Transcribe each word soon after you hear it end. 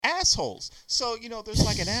assholes. So, there's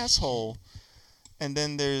like an asshole, and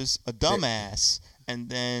then there's a dumbass, and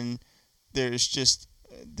then there's just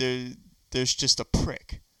a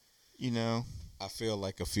prick, I feel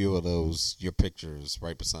like a few of those, your pictures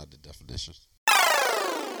right beside the definition.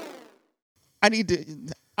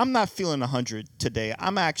 I'm not feeling 100 today.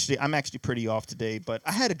 I'm actually pretty off today, but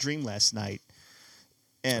I had a dream last night,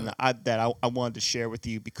 and I wanted to share with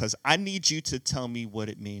you because I need you to tell me what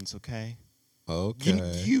it means, okay?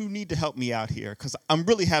 Okay. You need to help me out here because I'm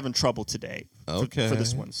really having trouble today for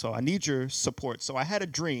this one. So I need your support. So I had a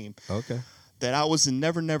dream that I was in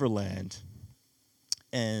Never Never Land,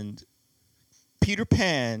 and Peter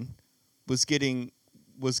Pan was getting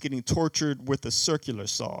tortured with a circular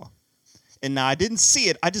saw. And now I didn't see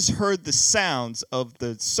it. I just heard the sounds of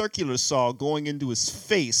the circular saw going into his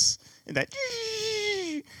face, and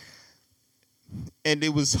and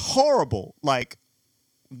it was horrible. Like,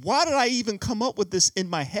 why did I even come up with this in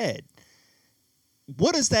my head?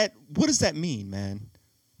 What does that mean, man?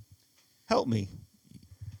 Help me.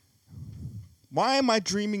 Why am I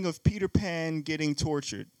dreaming of Peter Pan getting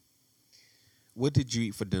tortured? What did you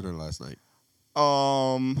eat for dinner last night?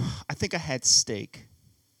 I think I had steak.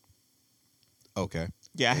 Okay.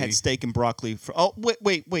 Yeah, I had steak and broccoli.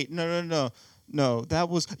 Wait. No, that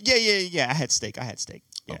was... Yeah, I had steak.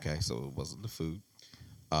 Yeah. Okay, so it wasn't the food.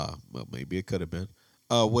 Well, maybe it could have been.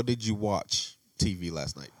 What did you watch TV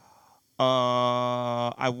last night?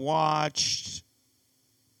 I watched...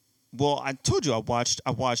 Well, I told you I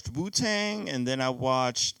watched Wu-Tang, and then I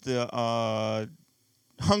watched the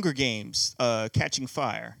Hunger Games, Catching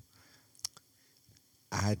Fire.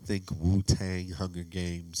 I think Wu-Tang, Hunger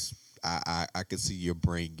Games... I could see your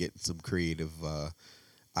brain getting some creative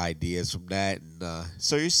ideas from that. And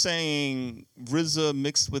so you're saying RZA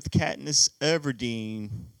mixed with Katniss Everdeen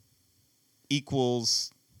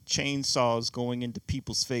equals chainsaws going into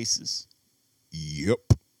people's faces?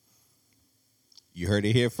 Yep. You heard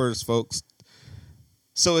it here first, folks.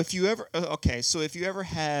 So if you ever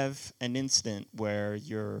have an incident where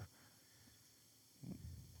you're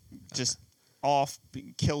just off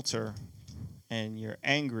kilter and you're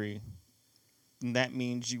angry, and that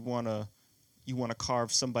means you wanna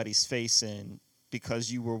carve somebody's face in because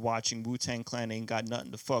you were watching Wu-Tang Clan Ain't Got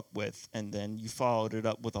Nothing to Fuck With, and then you followed it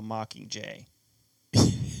up with a Mockingjay.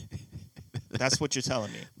 That's what you're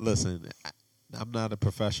telling me. Listen, I'm not a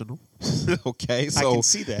professional. Okay, so I can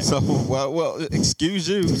see that. So well, excuse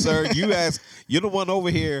you, sir. You're the one over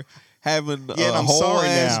here having a whole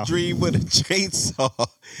ass dream with a chainsaw.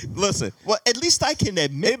 Listen. Well, at least I can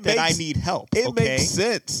admit that I need help. It makes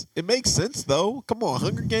sense. It makes sense, though. Come on,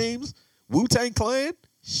 Hunger Games, Wu-Tang Clan.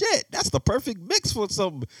 Shit, that's the perfect mix for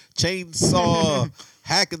some chainsaw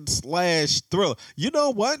hack and slash thriller. You know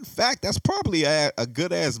what? In fact, that's probably a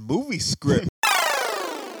good ass movie script.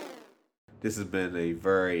 This has been a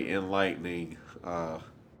very enlightening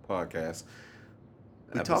podcast.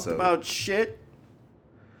 We talked about shit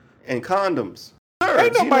and condoms.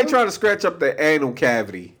 Ain't nobody trying to scratch up the anal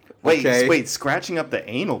cavity. Wait, scratching up the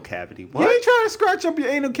anal cavity? What? You ain't trying to scratch up your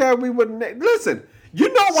anal cavity with... Listen,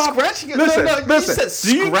 you know why... Scratching it? Listen, No, listen. You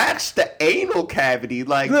said scratch the anal cavity.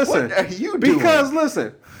 Like, listen, what are you doing? Because,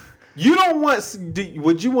 listen, you don't want...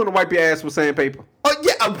 Would you want to wipe your ass with sandpaper? Oh,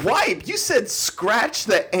 yeah, a wipe. You said scratch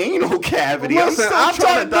the anal cavity. Listen, I'm still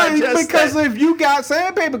trying to digest because that. if you got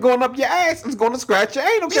sandpaper going up your ass, it's going to scratch your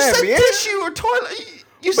anal cavity. You said tissue or toilet...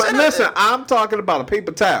 But listen, I'm talking about a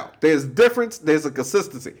paper towel. There's difference. There's a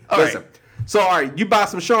consistency. Listen. Right. So, all right, you buy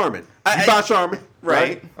some Charmin. You buy Charmin.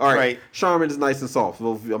 Right. All right. Right. Charmin is nice and soft.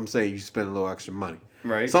 Well, I'm saying you spend a little extra money.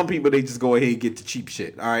 Right. Some people, they just go ahead and get the cheap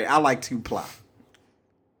shit. All right. I like 2-ply.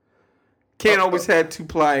 Can't always have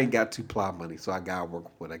 2-ply. Ain't got 2-ply money. So I got to work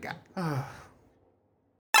with what I got.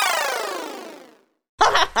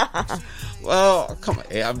 Well, come on.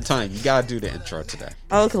 Hey, I'm telling you, you gotta do the intro today.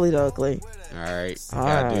 Oakley dokley. All right. You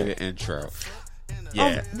gotta do the intro.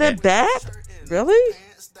 Yeah. Oh, they're back? Really?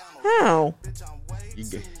 How?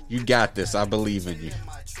 You got this. I believe in you.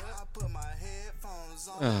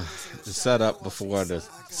 The setup before the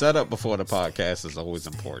podcast is always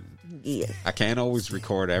important. Yeah. I can't always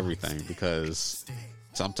record everything because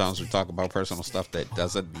sometimes we talk about personal stuff that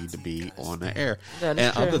doesn't need to be on the air. That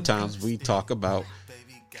is true. Other times we talk about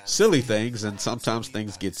silly things, and sometimes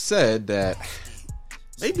things get said that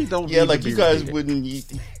maybe don't need like to be you guys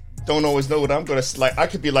repeated. don't always know what I'm gonna like. I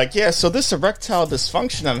could be like, yeah, so this erectile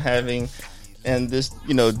dysfunction I'm having, and this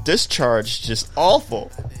discharge just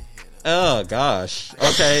awful. Oh gosh,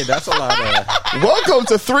 okay, that's a lot of. Welcome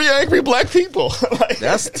to 3 Angry Black People.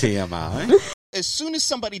 That's TMI. As soon as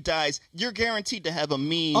somebody dies, you're guaranteed to have a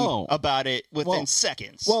meme about it within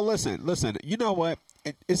seconds. Well, listen. You know what?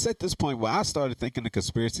 it's at this point where I started thinking of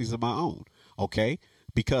conspiracies of my own. Okay,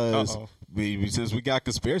 because since we got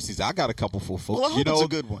conspiracies, I got a couple for folks. Well, I hope it's a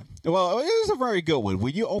good one. Well, it is a very good one.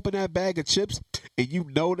 When you open that bag of chips and you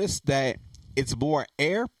notice that it's more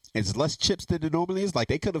air, it's less chips than it normally is. Like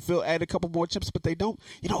they could have added a couple more chips, but they don't.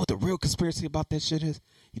 You know what the real conspiracy about that shit is?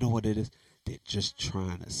 You know what it is? They're just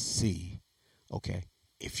trying to see, okay,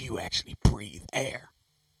 if you actually breathe air.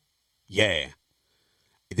 Yeah.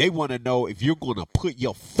 They want to know if you're going to put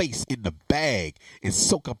your face in the bag and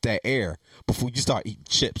soak up that air before you start eating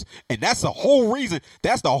chips. And that's the whole reason.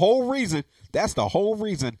 That's the whole reason.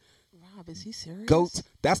 Rob, is he serious? Goats.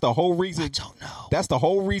 That's the whole reason. I don't know. That's the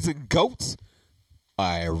whole reason goats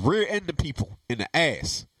are rear-ending people in the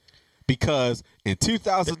ass. Because in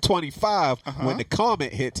 2025, when the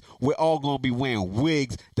comet hits, we're all going to be wearing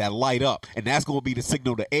wigs that light up. And that's going to be the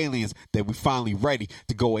signal to aliens that we're finally ready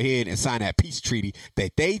to go ahead and sign that peace treaty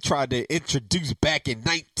that they tried to introduce back in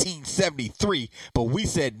 1973. But we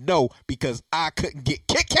said no because I couldn't get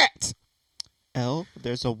Kit Kats.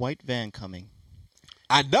 There's a white van coming.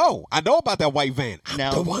 I know about that white van. Now,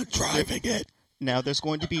 I'm the one driving it. Now, there's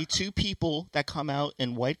going to be 2 people that come out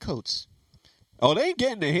in white coats. Oh, they ain't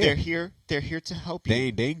getting in here. They're here to help you.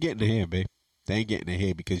 They ain't getting in here, babe. They ain't getting in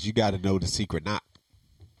here because you got to know the secret knot.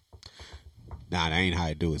 Nah, that ain't how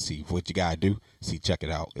you do it. See, what you got to do, check it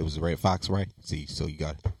out. It was a red fox, right? See, so you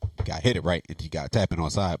got to hit it right, and you got to tap it on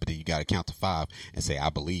side, but then you got to count to 5 and say, I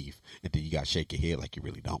believe. And then you got to shake your head like you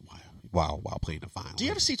really don't while playing the final. Do you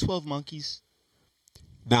ever see 12 Monkeys?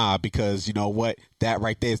 Nah, because you know what? That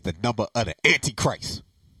right there is the number of the Antichrist.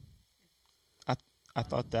 I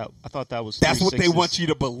thought that was. That's what they want you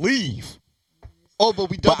to believe. Oh, but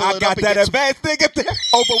we double it up. I got that advanced thing up there.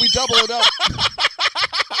 Oh, but we double it up.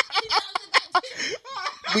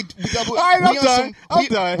 we double. All right, I'm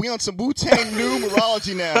done. We on some Wu-Tang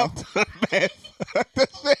numerology now. I'm done, man.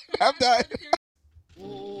 I'm done.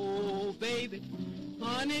 Oh, baby,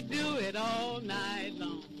 honey, do it all night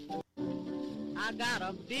long. I got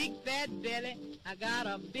a big fat belly, I got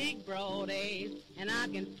a big broad ass, and I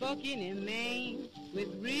can fuck any man with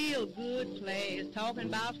real good plays. Talking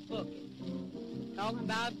about fucking, talking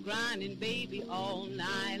about grinding, baby, all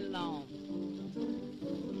night long.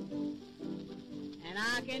 And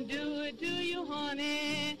I can do it to you,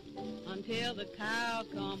 honey, until the cow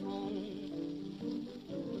come home.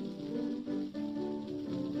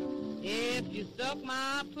 If you suck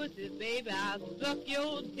my pussy, baby, I'll suck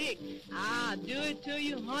your dick. I'll do it to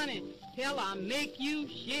you, honey, till I make you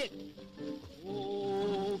shit.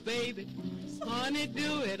 Oh, baby, honey,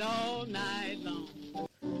 do it all night long.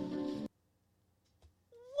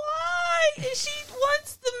 Why? She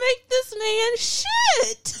wants to make this man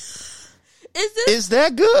shit. Is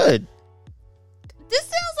that good? This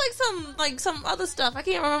sounds like some other stuff. I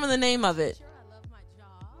can't remember the name of it.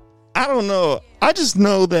 I don't know. I just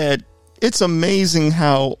know that it's amazing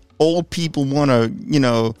how old people want to,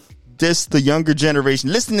 diss the younger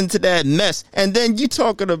generation, listening to that mess, and then you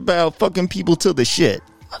talking about fucking people to the shit.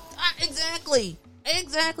 Exactly.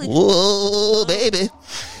 Whoa, baby.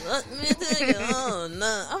 Let me tell you. Oh,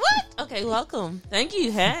 no. What? Okay, welcome. Thank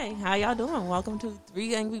you. Hey, how y'all doing? Welcome to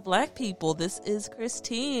 3 Angry Black People. This is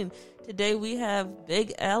Christine. Today we have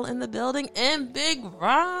Big L in the building and Big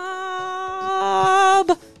Rob.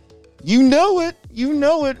 You know it.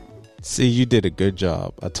 See, you did a good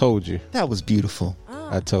job. I told you. That was beautiful.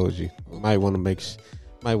 I told you. Might want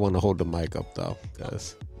to hold the mic up though,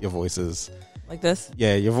 because your voice is like this.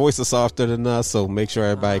 Yeah, your voice is softer than us, so make sure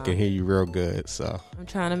everybody can hear you real good. So I'm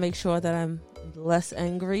trying to make sure that I'm less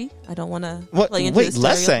angry. I don't want to play into Wait,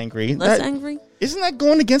 less angry? Angry? Isn't that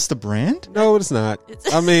going against the brand? No, it's not.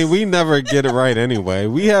 I mean, we never get it right anyway.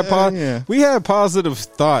 We had positive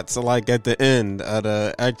thoughts like at the end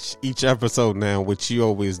of each episode now, which you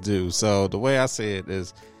always do. So the way I say it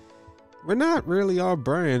is, we're not really on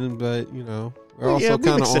brand, but we're also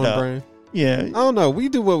kind of on brand. Yeah, I don't know. We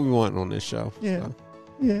do what we want on this show. Yeah. So,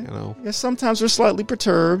 Yeah. Yeah, sometimes we're slightly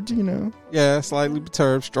perturbed, Yeah, slightly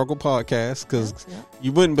perturbed. Struggle podcast, because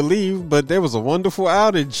you wouldn't believe, but there was a wonderful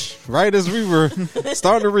outage right as we were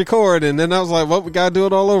starting to record, and then I was like, well, we got to do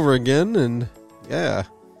it all over again, and yeah.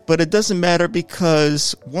 But it doesn't matter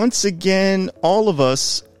because, once again, all of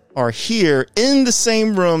us are here in the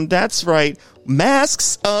same room. That's right.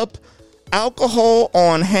 Masks up, alcohol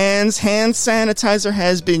on hands, hand sanitizer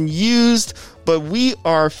has been used, but we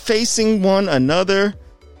are facing one another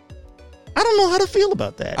I don't know how to feel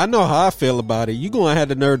about that. I know how I feel about it. You gonna have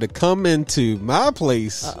the nerve to come into my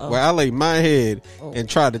place where I lay my head and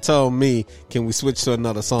try to tell me, can we switch to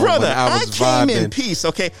another song? Brother, when I was came vibing. in peace,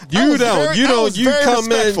 okay? You don't. You come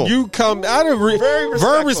respectful. in. You come. I didn't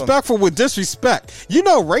very respectful with disrespect. You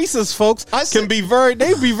know, racist folks can be very.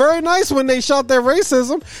 They be very nice when they shout their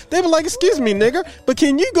racism. They be like, "Excuse me, nigger, but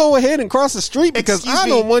can you go ahead and cross the street because I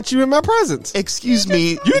don't want you in my presence." Excuse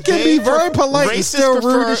me. You can be very polite and still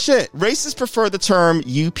rude as shit. Racists prefer the term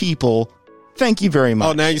 "you people." Thank you very much.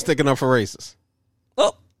 Oh, now you're sticking up for racists.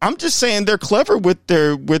 Well, I'm just saying they're clever with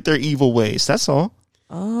their evil ways. That's all.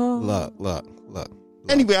 Look.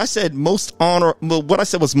 Anyway, I said most honorable. What I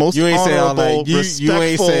said was most you ain't honorable, say all that. You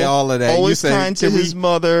ain't say all of that. Always you said, kind to his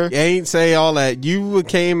mother. You ain't say all that. You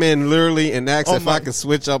came in literally and asked if I could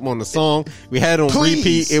switch up on the song. We had it on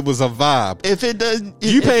repeat. It was a vibe. If it doesn't,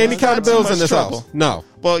 you pay any kind of bills in this house? No.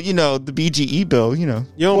 Well, you know the BGE bill. You know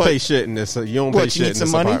you don't pay shit in this. You don't pay shit in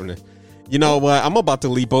this apartment. You know what? I'm about to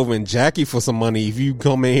leap over and Jackie for some money if you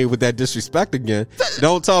come in here with that disrespect again.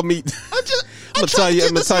 Don't tell me. I'm gonna tell you.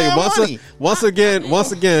 I'm gonna tell you once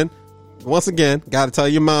again. Got to tell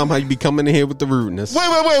your mom how you be coming in here with the rudeness.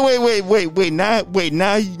 Wait. Now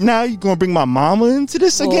you gonna bring my mama into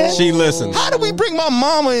this again? She listens. How do we bring my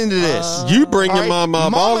mama into this? You bring your mama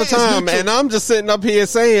up all the time, and I'm just sitting up here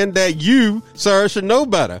saying that you, sir, should know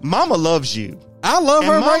better. Mama loves you. I love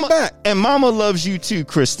her right back. And mama loves you too,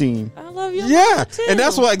 Christine. I love you. Yeah. Too. And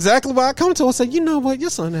that's exactly why I come to her and say, you know what? Your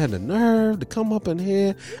son had the nerve to come up in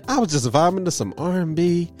here. I was just vibing to some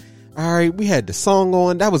R&B. All right, we had the song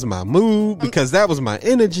on. That was my mood because that was my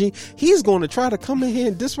energy. He's going to try to come in here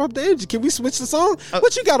and disrupt the energy. Can we switch the song?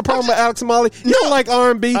 What you got a problem with Alex Molly? You don't like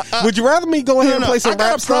R&B? Would you rather me go ahead and play some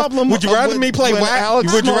rap stuff? Would you rather me play rap?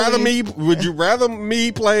 Would you rather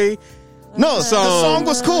me play? No, the song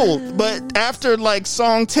was cool, but after like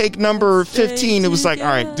song take number 15, it was like, all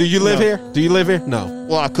right. Do you live here? Do you live here? No.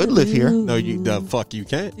 Well, I could live here. No, the fuck you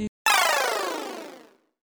can't.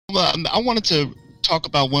 I wanted to talk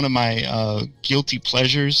about one of my guilty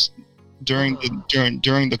pleasures during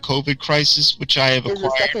the COVID crisis, which I have acquired.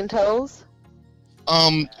 Is it sucking toes?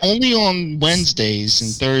 Only on Wednesdays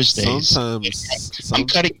and Thursdays. Sometimes I'm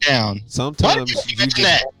cutting down. Sometimes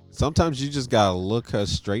you just gotta look her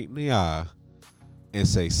straight in the eye and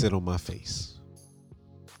say, "Sit on my face."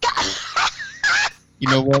 You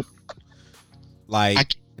know what?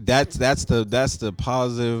 Like that's the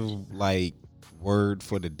positive like word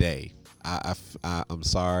for the day. I'm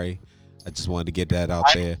sorry. I just wanted to get that out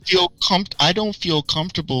there. I don't feel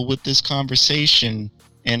comfortable with this conversation,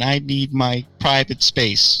 and I need my private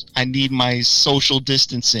space. I need my social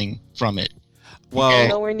distancing from it. Well,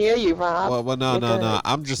 nowhere near you, Rob. Well, no.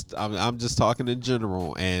 I'm just talking in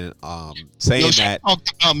general and saying that.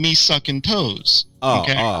 Talked about me sucking toes.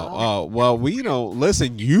 Well, we don't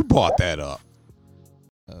listen. You brought that up.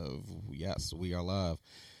 Yes, we are live.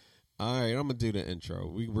 All right, I'm gonna do the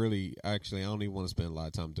intro. I don't even want to spend a lot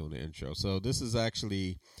of time doing the intro. So this is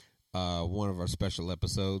actually one of our special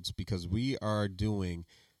episodes because we are doing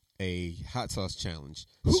a hot sauce challenge.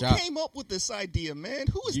 Who came up with this idea, man?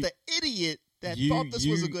 Who is the idiot that thought this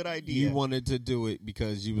was a good idea? You wanted to do it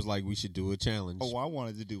because you was like, we should do a challenge. Oh, I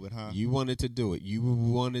wanted to do it, huh? You wanted to do it. You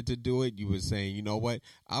wanted to do it. You were saying, you know what?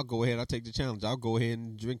 I'll go ahead. I'll take the challenge. I'll go ahead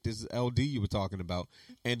and drink this LD you were talking about.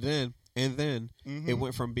 And then it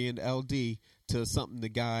went from being LD to something the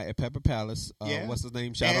guy at Pepper Palace, what's his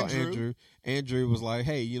name? Shout out Andrew. Andrew was like,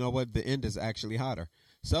 hey, you know what? The end is actually hotter.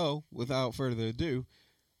 So without further ado,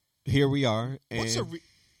 here we are. And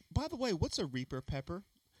by the way, what's a Reaper pepper?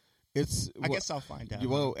 I guess I'll find out.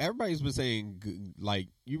 Well, everybody's been saying, like,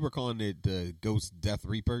 you were calling it the Ghost Death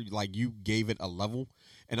Reaper. Like, you gave it a level.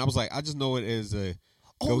 And I was like, I just know it as a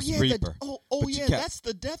Ghost Reaper. That's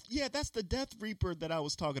the Death. Yeah, that's the Death Reaper that I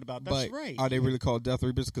was talking about. That's right. Are they really called Death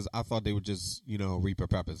Reapers? Because I thought they were just, Reaper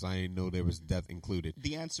peppers. I didn't know there was death included.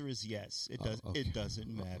 The answer is yes. It does. Okay. It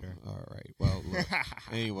doesn't matter. All right. Well, look,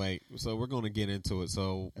 anyway, so we're going to get into it.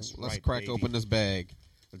 So let's crack open this bag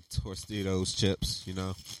of Tostitos chips,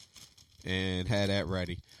 and had that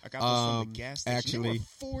ready. I got those from the gas station. Actually, they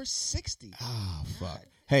were $4.60. Oh, fuck.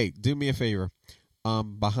 Hey, do me a favor.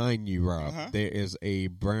 Behind you, Rob, there is a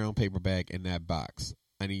brown paper bag in that box.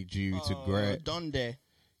 I need you to grab. Donde?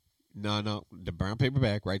 No, the brown paper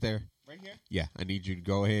bag right there. Right here? Yeah, I need you to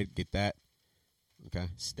go ahead, get that. Okay.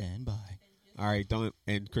 Stand by. All right,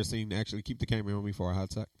 and Christine, actually keep the camera on me for a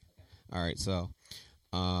hot sec. All right, so,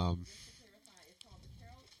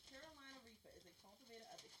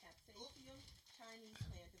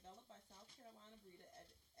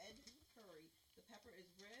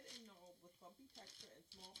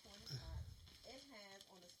 it has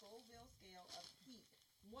on the Scoville scale of heat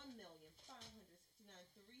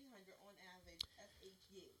 1,569,300 on average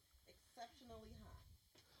FHU. Exceptionally hot.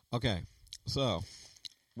 Okay, so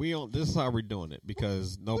this is how we're doing it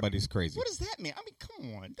because nobody's crazy. What does that mean? I mean,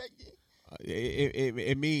 come on.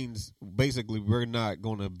 It means basically we're not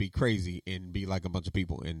going to be crazy and be like a bunch of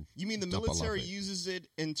people. And you mean the military uses it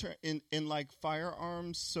in like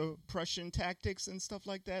firearms suppression tactics and stuff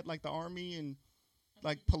like that, like the army and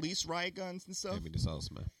like police riot guns and stuff? Give me the sauce,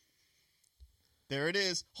 man. There it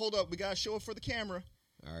is. Hold up, we gotta show it for the camera.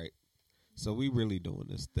 All right. So we really doing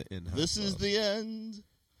this the in-house. This is the end.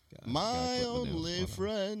 My only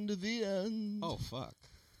friend, the end. Oh fuck!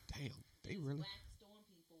 Damn, they really.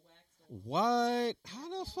 What? How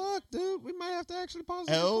the fuck, dude? We might have to actually pause.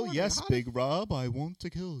 Yes, Big Rob, I want to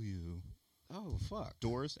kill you. Oh fuck!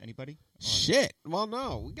 Doors? Anybody? Shit. Well,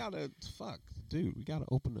 no, we gotta dude. We gotta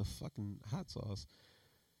open the fucking hot sauce,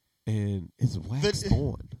 and it's waxed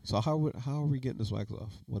on. So how are we getting this wax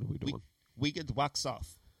off? What are we doing? We get the wax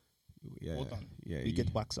off. Yeah. Hold on. Yeah. We get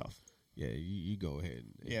the wax off. Yeah, you go ahead.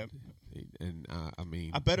 And I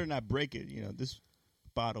mean, I better not break it. You know, this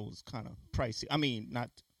bottle is kind of pricey. I mean,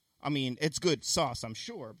 it's good sauce, I'm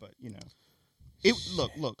sure, but you know,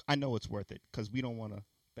 look. I know it's worth it because we don't want to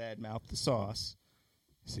badmouth the sauce.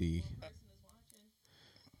 See,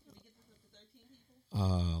 Lord, a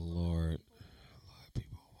lot of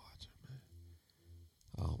people are watching, man.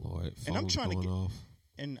 Oh Lord, and I'm trying to get off.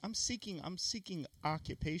 And I'm seeking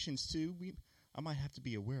occupations too. I might have to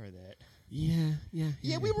be aware of that. Yeah.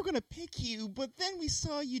 We were gonna pick you, but then we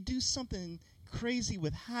saw you do something crazy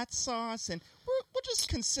with hot sauce, and we'll just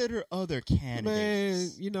consider other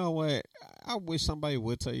candidates. Man, you know what? I wish somebody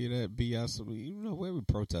would tell you that BS. You know where we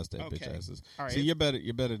protest that bitch asses. All right. See, you're better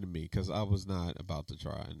than me because I was not about to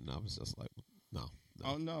try, and I was just like, no.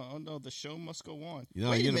 Oh no! The show must go on. You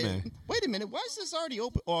know, you're the man. Wait a minute. Why is this already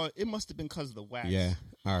open? Or it must have been because of the wax. Yeah.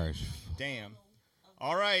 All right. Damn.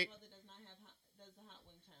 All right.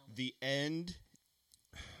 The end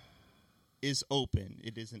is open.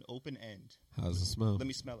 It is an open end. How does it smell? Let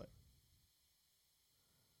me smell it.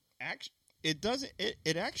 It doesn't.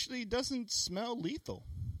 It actually doesn't smell lethal.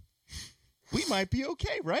 We might be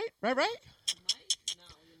okay, right? Right? No,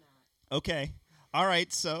 you're not. Okay. All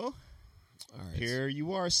right. So, here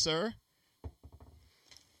you are, sir. Oh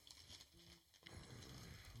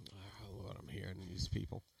Lord, I'm hearing these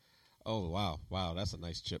people. Oh wow, that's a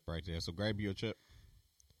nice chip right there. So grab your chip.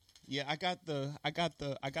 Yeah, I got the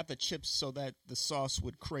chips so that the sauce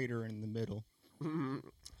would crater in the middle.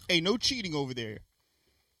 Hey, no cheating over there.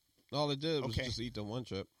 All it did was just eat the one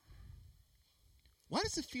chip. Why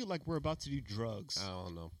does it feel like we're about to do drugs? I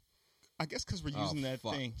don't know. I guess because we're using that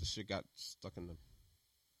thing. The shit got stuck in the.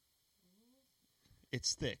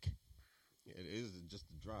 It's thick. Yeah, it is just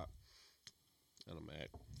a drop. And I'm mad.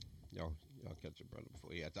 Y'all catch your brother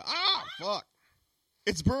before he had to. Fuck!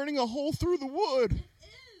 It's burning a hole through the wood.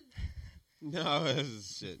 No, this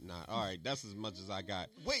is shit. Nah. All right, that's as much as I got.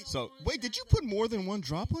 Wait, did you put more than one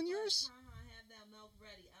drop on yours?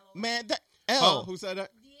 Man, that who said that?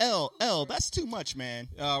 L, that's too much, man.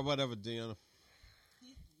 Whatever, Deanna.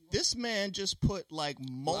 This man just put like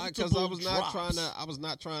multiple because I was drops.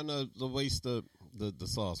 not trying to waste the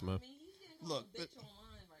sauce, man. Look,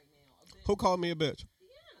 who called me a bitch?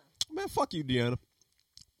 Deanna. Man, fuck you, Deanna.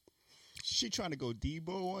 She trying to go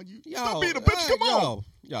Debo on you. Yo, Stop being a bitch. Come on.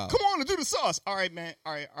 Yo. Come on and do the sauce. All right, man.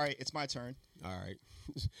 All right. It's my turn. All right.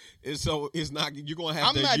 So it's not. You're gonna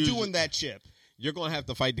have. I'm not doing that chip. You're gonna have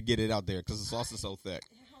to fight to get it out there because the sauce is so thick.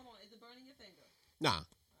 Hold on. Is it burning your finger? Nah.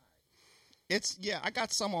 It's I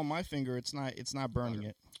got some on my finger. It's not burning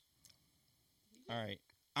it. All right.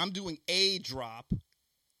 I'm doing a drop.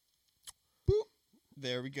 Boop.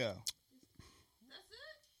 There we go. That's it?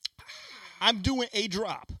 I'm doing a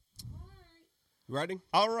drop. Ready?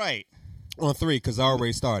 All right. On 3, because I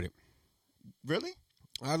already started. Really?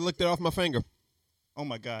 I licked it off my finger. Oh,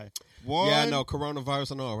 my God. 1. Yeah, I know.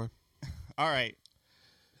 Coronavirus and all, right? All right.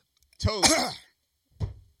 Toast.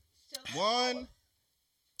 1,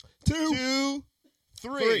 2,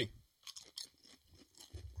 3.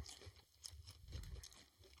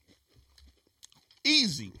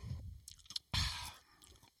 Easy.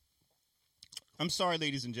 I'm sorry,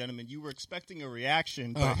 ladies and gentlemen. You were expecting a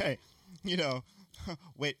reaction, but hey, you know,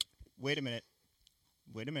 wait a minute.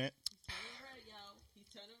 Wait a minute. He's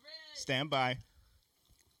turning red. Stand by.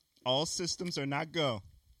 All systems are not go.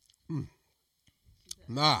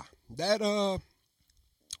 Nah, that got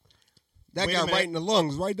right in the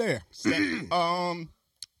lungs right there.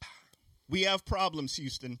 We have problems,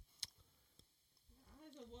 Houston.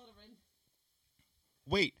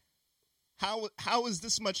 Wait, How is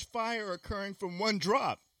this much fire occurring from one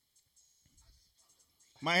drop?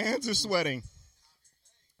 My hands are sweating.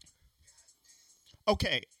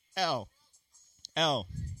 Okay, L.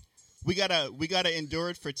 We gotta endure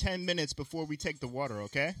it for 10 minutes before we take the water,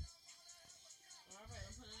 okay? All right,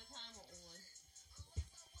 I'm putting a timer on.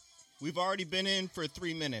 We've already been in for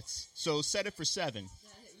 3 minutes, so set it for 7. You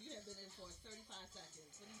have been in for 35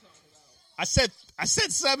 seconds. What are you talking about? I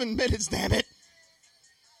said 7 minutes, damn it.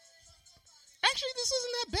 Actually, this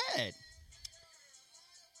isn't that bad.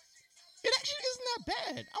 It actually isn't that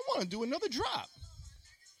bad. I want to do another drop.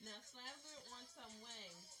 Now, slather on some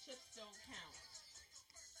wings. Chips don't count.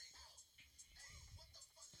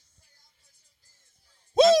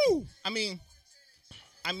 Woo! I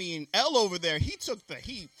mean, L over there, he took the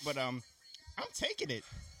heat, but I'm taking it.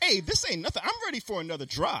 Hey, this ain't nothing. I'm ready for another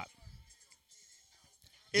drop.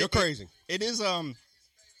 You're crazy. It is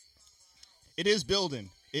building.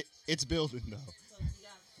 It's building though. So you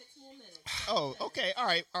got 6 more minutes. Oh, okay. All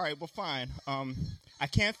right. Well, fine. I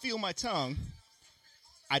can't feel my tongue.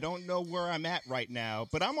 I don't know where I'm at right now,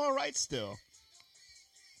 but I'm all right still.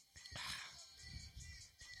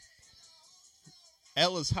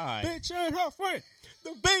 L is high. Bitch and her friend.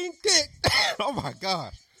 The bean kick. Oh, my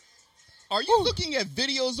gosh. Are you looking at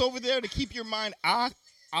videos over there to keep your mind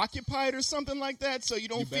occupied or something like that so you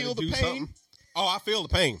don't feel the pain? Something. Oh, I feel the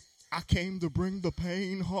pain. I came to bring the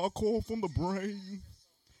pain hardcore from the brain.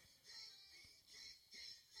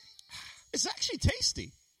 It's actually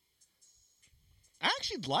tasty. I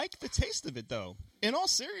actually like the taste of it, though. In all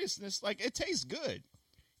seriousness, like, it tastes good.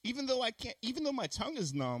 Even though my tongue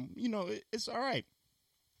is numb, it's all right.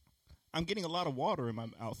 I'm getting a lot of water in my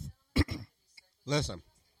mouth. Listen.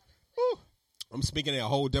 Woo. I'm speaking in a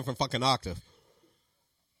whole different fucking octave.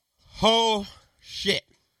 Oh, shit.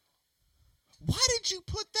 Why did you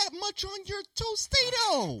put that much on your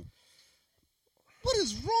Tostito? What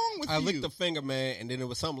is wrong with you? I licked the finger, man, and then there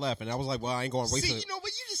was something left, and I was like, well, I ain't going to waste it. See,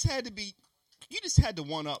 but you just had to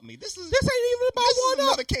one-up me. This ain't even about one-up.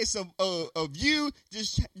 Another case of you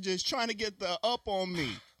just trying to get the up on me.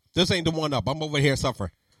 This ain't the one-up. I'm over here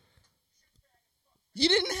suffering. You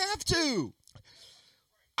didn't have to.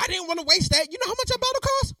 I didn't want to waste that. You know how much that bottle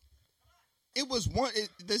cost? It was one.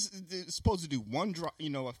 It's supposed to do one drop. You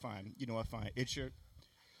know what? Fine. It's your.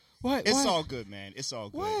 What? It's all good, man. It's all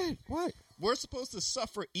good. What? We're supposed to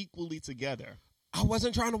suffer equally together. I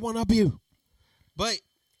wasn't trying to one-up you. But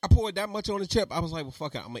I poured that much on the chip. I was like, well,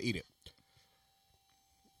 fuck it. I'm going to eat it.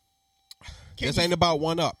 This ain't about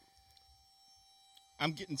one-up.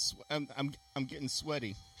 I'm getting I'm getting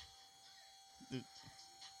sweaty.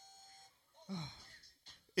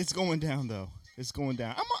 It's going down, though. It's going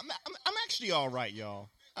down. I'm actually all right, y'all.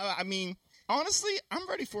 I mean, honestly, I'm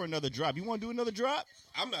ready for another drop. You want to do another drop?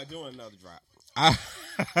 I'm not doing another drop. I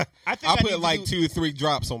put like 2 or 3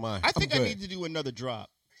 drops on mine. I think I need to do another drop.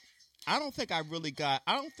 I don't think I really got.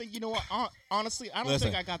 I don't think, you know what? Honestly, I don't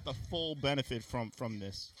think I got the full benefit from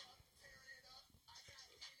this.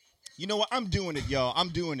 You know what? I'm doing it, y'all. I'm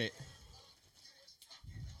doing it.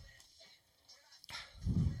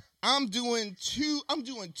 I'm doing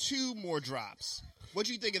 2 more drops. What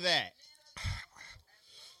do you think of that?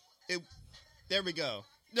 There we go.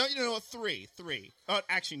 No, you know what? 3.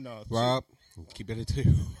 Actually, no. 2. Rob, keep it at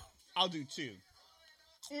 2. I'll do 2.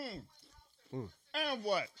 And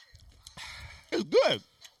what? It's good.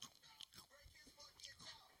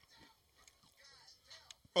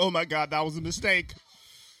 Oh my God, that was a mistake.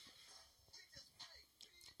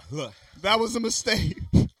 Look, that was a mistake.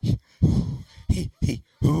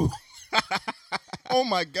 Oh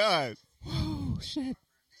my God. Oh shit.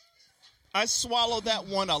 I swallowed that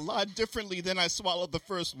one a lot differently than I swallowed the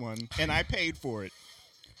first one, and I paid for it.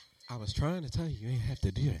 I was trying to tell you ain't have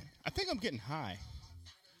to do it. I think I'm getting high.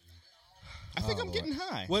 I'm getting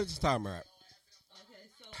high. What is the timer at? Okay,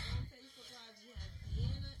 so on Facebook Live we have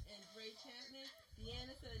Deanna and Bray Chapman.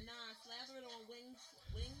 Deanna said, nah, slather it on wings.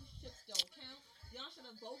 Chips don't count. Y'all should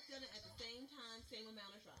have both done it at the same time, same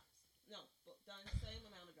amount of drops. No, done the same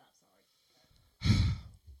amount of drops, sorry.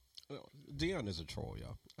 Deanna's a troll,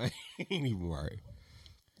 y'all. I ain't even worried.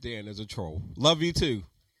 Deanna's a troll. Love you too.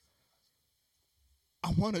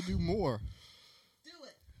 I want to do more. Do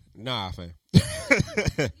it. Nah, fam. You got 2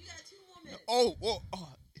 more minutes.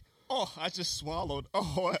 Oh, I just swallowed.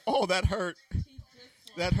 Oh, that hurt.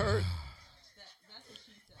 That hurt. That's what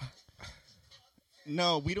she said.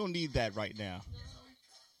 No, we don't need that right now. No.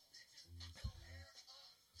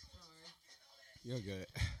 Sorry. You're good.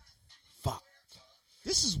 Fuck.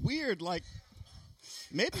 This is weird. Like,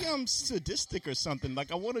 maybe I'm sadistic or something.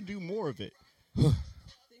 Like, I want to do more of it. Think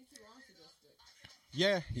you are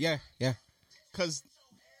sadistic. Yeah. Because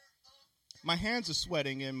My hands are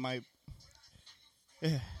sweating and my. Oh, you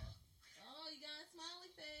got a smiley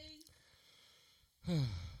face.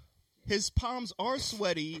 His palms are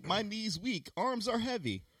sweaty. My knees weak. Arms are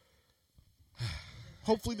heavy.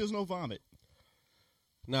 Hopefully, there's no vomit.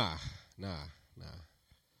 Nah.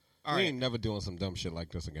 All We right. ain't never doing some dumb shit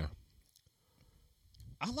like this again.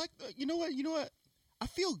 I like. You know what? I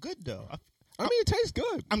feel good though. I mean, it tastes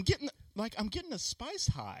good. I'm getting a spice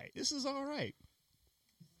high. This is all right.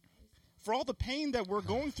 For all the pain that we're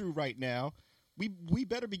going through right now, we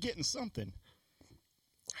better be getting something.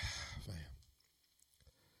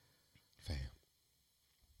 Fam.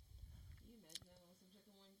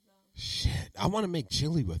 Shit, I want to make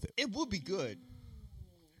chili with it. It would be good.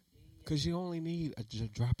 Because you only need a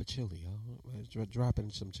drop of chili. Drop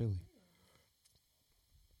in some chili.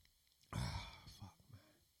 Fuck, man.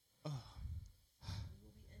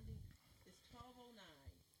 It's 12:09.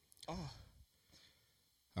 Oh.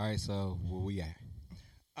 All right, so where we at?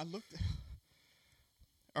 I looked.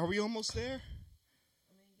 Are we almost there?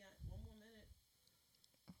 I mean, you got 1 more minute.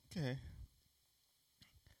 Okay.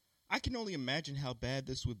 I can only imagine how bad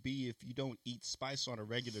this would be if you don't eat spice on a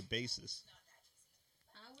regular basis.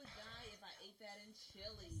 I would die if I ate that in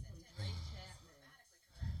chili from Drake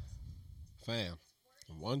Chapman. Fam,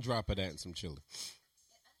 one drop of that and some chili.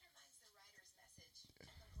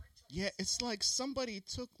 Yeah, it's like somebody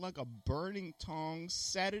took like a burning tong,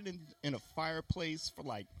 sat it in a fireplace for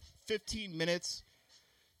like 15 minutes,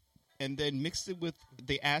 and then mixed it with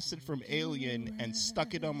the acid from Alien and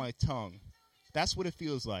stuck it on my tongue. That's what it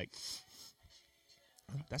feels like.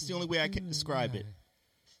 That's the only way I can describe it.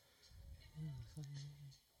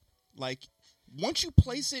 Like, once you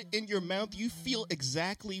place it in your mouth, you feel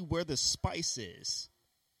exactly where the spice is.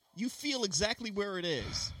 You feel exactly where it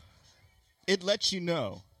is. It lets you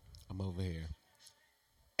know. I'm over here.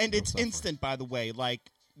 And it's instant, by the way. Like,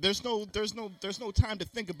 there's no time to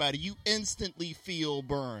think about it. You instantly feel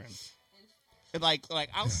burn. And like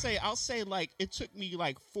I'll say like it took me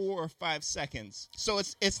like 4 or 5 seconds. So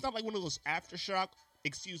it's not like one of those aftershock.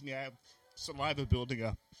 Excuse me, I have saliva building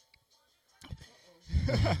up.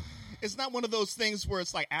 It's not one of those things where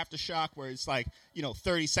it's like aftershock, where it's like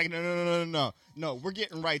 30 seconds. No. We're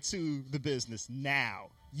getting right to the business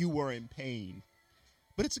now. You were in pain,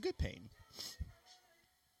 but it's a good pain.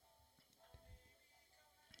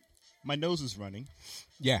 My nose is running.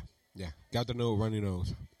 Yeah. Got the runny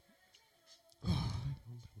nose.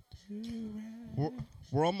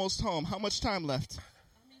 We're almost home. How much time left?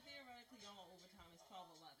 I mean, theoretically, y'all overtime is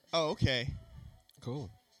 12:11. Oh, okay. Cool.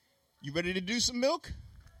 You ready to do some milk?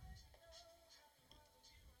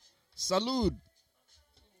 Salud.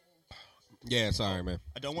 Yeah, sorry, man.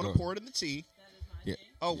 I don't want to pour it in the tea. Yeah.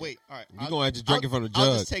 Oh, wait. All right. You're going to have to drink it from the jug.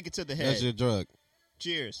 I'll just take it to the head. That's your drug.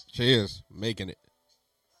 Cheers. Cheers. Making it.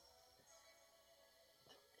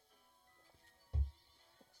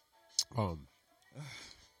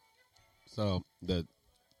 So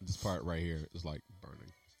this part right here is like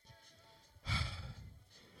burning.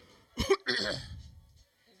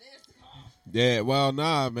 Yeah, well,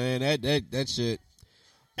 nah, man, that shit.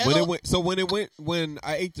 When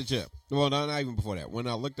I ate the chip, well, not even before that. When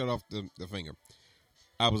I licked it off the finger,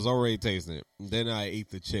 I was already tasting it. Then I ate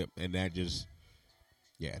the chip, and that just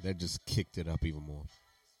kicked it up even more.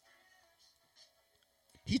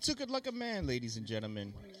 He took it like a man, ladies and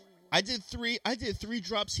gentlemen. I did 3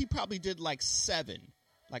 drops. He probably did like 7,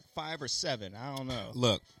 like 5 or 7. I don't know.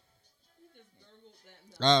 Look,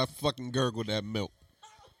 I fucking gurgled that milk.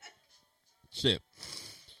 Shit.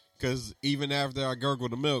 Because even after I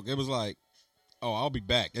gurgled the milk, it was like, oh, I'll be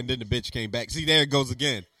back. And then the bitch came back. See, there it goes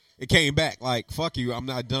again. It came back. Like, fuck you, I'm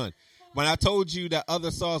not done. When I told you that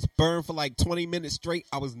other sauce burned for like 20 minutes straight,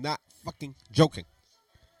 I was not fucking joking.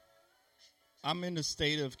 I'm in a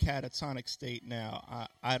state of catatonic state now.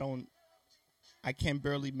 I can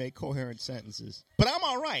barely make coherent sentences. But I'm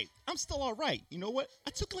all right. I'm still all right. You know what?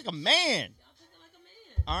 I took it like a man.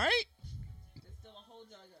 All right?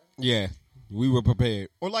 Yeah, we were prepared.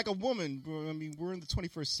 Or like a woman. I mean, we're in the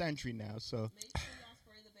 21st century now, so. Make sure y'all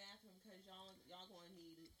spray the bathroom because y'all going to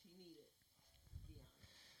need it. You need it.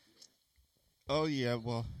 Yeah. Oh, yeah,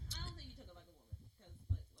 well. I don't think you took it like a woman because,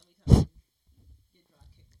 let me tell you, get dry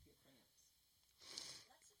kicked with your cramps.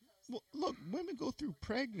 Well, look, women go through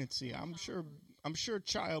pregnancy. I'm sure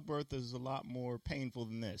childbirth is a lot more painful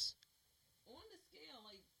than this. On the scale,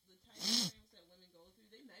 like the type of cramps that women go through,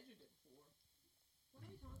 they measured it before. What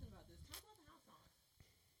are we talking about this? Talk about the hot sauce.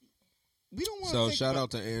 We don't want So shout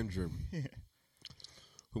out to Andrew,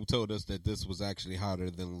 who told us that this was actually hotter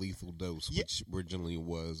than Lethal Dose, which originally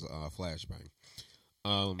was Flashbang.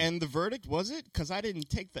 And the verdict, was it? Because I didn't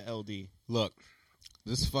take the LD. Look,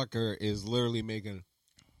 This fucker is literally making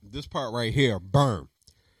this part right here burn.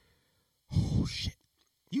 Oh, shit.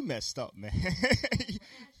 You messed up, man. There's like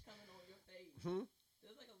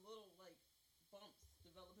a little like bumps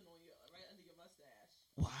developing on your right under your mustache.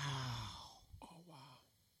 Wow. Oh wow.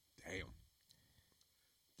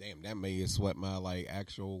 Damn, that made it sweat my like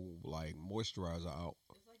actual like moisturizer out.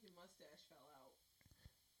 It's like your mustache fell out.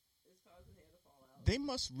 It's causing hair to fall out. They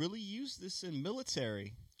must really use this in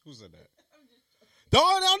military. Who said that?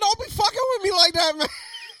 Don't be fucking with me like that, man.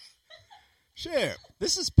 Shit.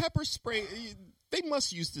 This is pepper spray. They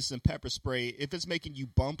must use this in pepper spray if it's making you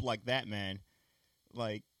bump like that, man.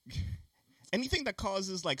 Like anything that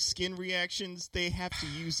causes like skin reactions, they have to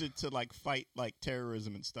use it to like fight like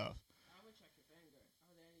terrorism and stuff. I would check your finger.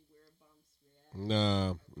 Are there any weird bumps, reactions?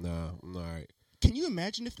 No, I'm all right. Can you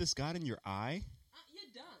imagine if this got in your eye?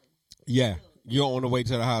 You're done. Yeah, you're on the way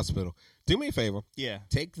to the hospital. Do me a favor. Yeah.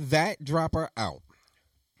 Take that dropper out.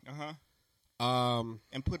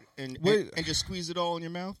 And put and just squeeze it all in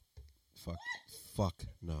your mouth. Fuck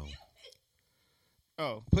no.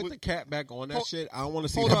 Oh, put the cap back on that shit. I don't want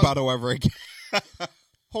to see that bottle ever again.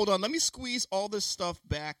 Hold on, let me squeeze all this stuff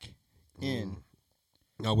back in.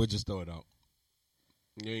 No, we'll just throw it out.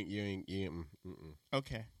 You ain't.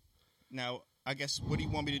 Okay. Now, I guess what do you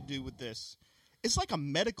want me to do with this? It's like a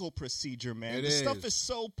medical procedure, man. This stuff is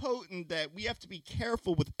so potent that we have to be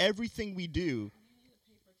careful with everything we do.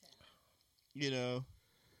 You know.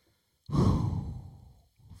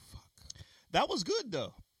 Fuck. That was good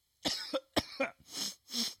though.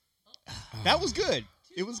 That was good.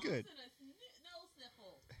 It was good.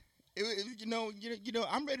 You know.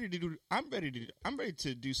 I'm ready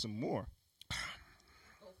to do some more.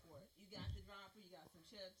 Go for it. You got the dropper. You got some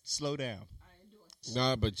chips. Slow down. I ain't doing.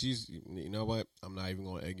 Nah, but you know what? I'm not even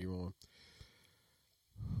gonna egg you on.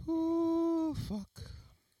 Ooh, fuck.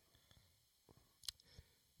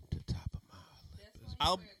 The top of my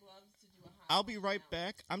lip. I'll be right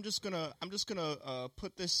back. I'm just gonna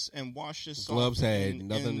put this and wash this. Gloves off had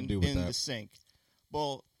nothing to do with in that. the sink.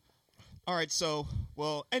 Well, all right. So,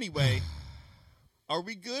 anyway, are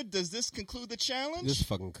we good? Does this conclude the challenge? This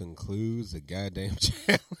fucking concludes the goddamn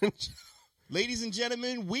challenge. Ladies and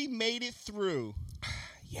gentlemen, we made it through.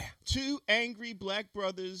 Yeah. 2 angry black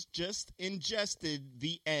brothers just ingested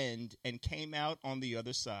the end and came out on the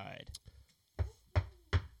other side.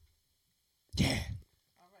 Yeah.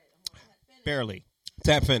 Barely.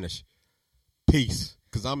 Tap finish. Peace.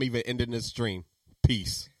 Because I'm even ending this stream.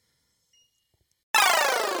 Peace.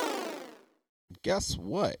 Guess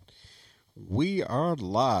what? We are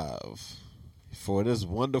live for this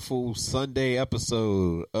wonderful Sunday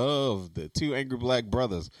episode of the 2 Angry Black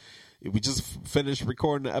Brothers. We just finished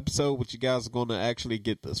recording the episode, which you guys are going to actually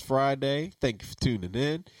get this Friday. Thank you for tuning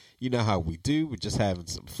in. You know how we do. We're just having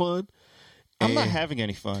some fun. I'm not having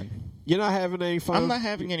any fun. You're not having any fun? I'm not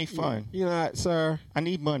having any fun. You're not, sir? I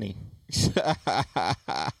need money.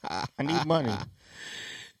 I need money.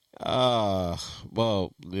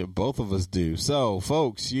 Well, both of us do. So,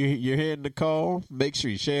 folks, you're hearing the call. Make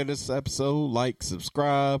sure you share this episode, like,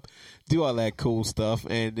 subscribe, do all that cool stuff.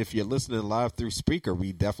 And if you're listening live through speaker,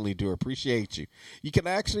 we definitely do appreciate you. You can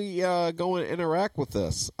actually go and interact with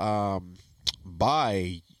us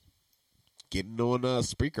by getting on a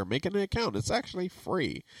speaker, making an account. It's actually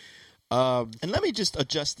free. And let me just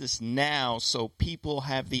adjust this now so people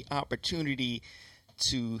have the opportunity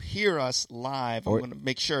to hear us live. I want to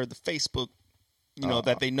make sure the Facebook,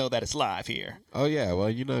 that they know that it's live here. Oh, yeah. Well,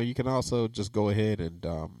 you can also just go ahead and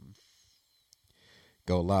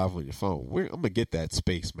go live on your phone. I'm going to get that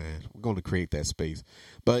space, man. We're going to create that space.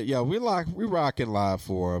 But, yeah, we're rocking live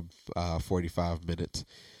for 45 minutes.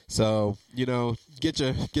 So, get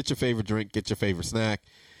your favorite drink, get your favorite snack.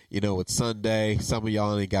 It's Sunday. Some of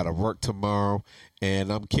y'all ain't got to work tomorrow.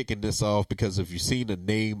 And I'm kicking this off because if you've seen the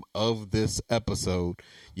name of this episode,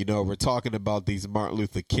 we're talking about these Martin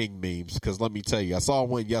Luther King memes. Because let me tell you, I saw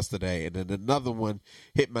one yesterday and then another one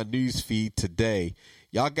hit my news feed today.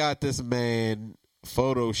 Y'all got this man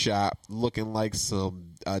Photoshop looking like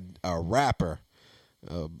a rapper.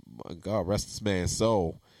 God rest this man's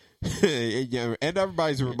soul. Yeah, and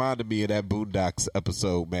everybody's reminding me of that Boondocks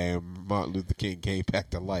episode, man. Martin Luther King came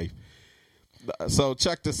back to life. So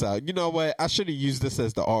check this out. You know what? I should have used this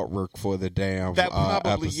as the artwork for the damn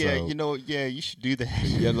probably episode. You should do that.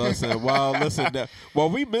 Yeah, listen. Well,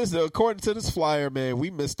 we missed it. According to this flyer, man,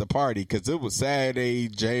 we missed the party because it was Saturday,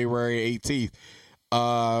 January 18th.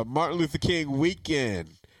 Martin Luther King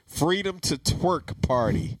weekend, Freedom to Twerk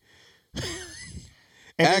party.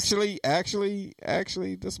 Actually,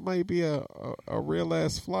 this might be a real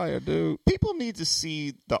ass flyer, dude. People need to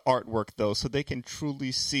see the artwork though, so they can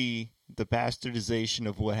truly see the bastardization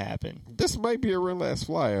of what happened. This might be a real ass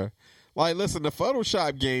flyer. Like, listen, the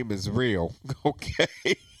Photoshop game is real.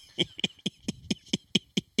 Okay.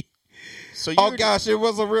 So oh gosh, it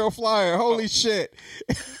was a real flyer. Holy shit.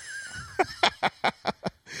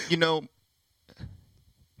 You know,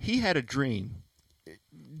 he had a dream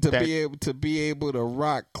to be able to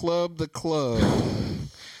rock club to club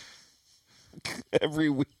every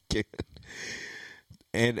weekend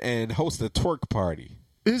and host a twerk party.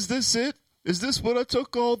 Is this it? Is this what I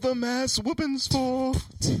took all the mass whoopings for?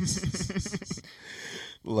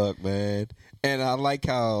 Look, man, and I like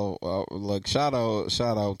how look. Shout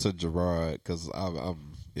out to Gerard, because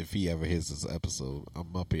I'm if he ever hears this episode,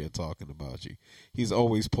 I'm up here talking about you. He's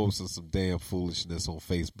always posting some damn foolishness on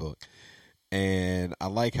Facebook. And I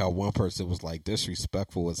like how one person was like,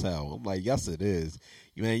 disrespectful as hell. I'm like, yes, it is.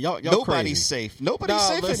 Man, y'all Nobody's crazy. Safe. Nobody's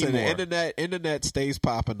safe anymore. The internet stays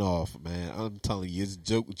popping off, man. I'm telling you, it's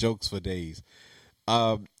jokes for days.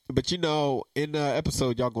 But you know, in the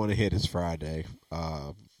episode y'all going to hear this Friday,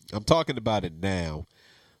 I'm talking about it now,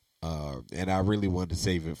 and I really wanted to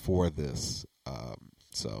save it for this.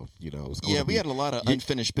 So, you know, we had a lot of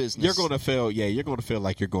unfinished business. You're going to feel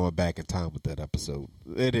like you're going back in time with that episode.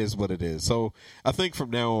 It is what it is. So I think from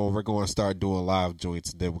now on, we're going to start doing live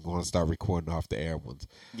joints, and then we're going to start recording off the air ones.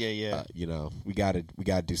 Yeah. You know, we got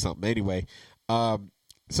to do something anyway.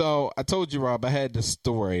 So I told you, Rob, I had this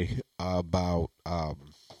story about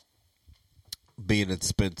being at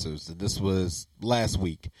Spencer's, and this was last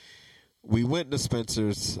week. We went to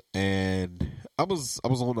Spencer's, and I was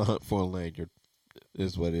on the hunt for a lanyard.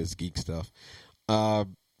 Is what it is, geek stuff.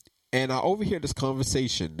 And I overhear this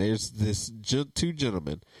conversation. There's this two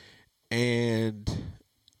gentlemen, and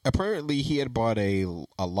apparently he had bought a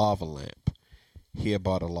lava lamp.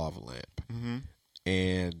 Mm-hmm.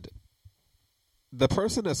 And the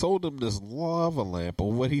person that sold him this lava lamp,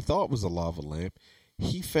 or what he thought was a lava lamp,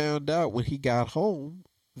 he found out when he got home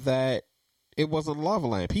that it wasn't a lava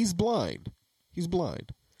lamp. He's blind.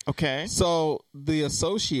 Okay. So the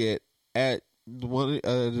associate at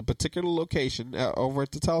the particular location over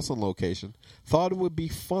at the Towson location thought it would be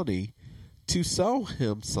funny to sell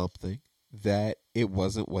him something that it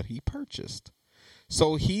wasn't what he purchased.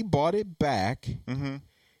 So he bought it back, mm-hmm.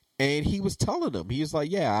 and he was telling them, he was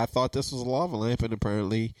like, yeah, I thought this was a lava lamp, and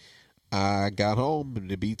apparently I got home and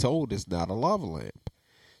to be told it's not a lava lamp.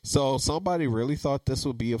 So somebody really thought this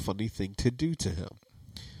would be a funny thing to do to him.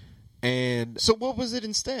 And so what was it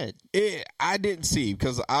instead? I didn't see,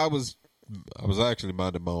 because I was actually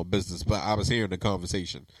minding my own business, but I was hearing the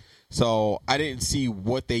conversation. So I didn't see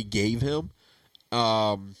what they gave him.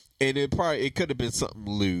 And it could have been something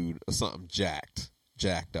lewd or something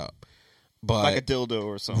jacked up. But like a dildo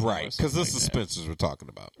or something. Right, because this is Spencer's we're talking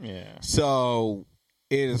about. Yeah. So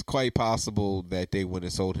it is quite possible that they went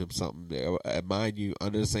and sold him something, mind you,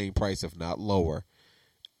 under the same price, if not lower,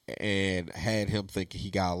 and had him thinking he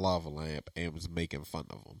got a lava lamp and was making fun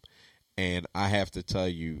of him. And I have to tell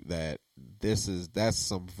you that that's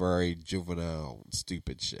some very juvenile,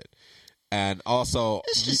 stupid shit. And also,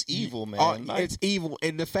 it's just evil, man. It's evil.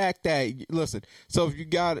 And the fact that, listen, so if you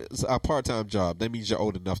got a part-time job, that means you're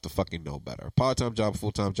old enough to fucking know better. Part-time job,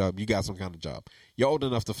 full-time job, you got some kind of job. You're old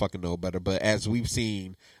enough to fucking know better. But as we've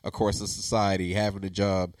seen, of course, in society, having a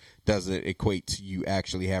job doesn't equate to you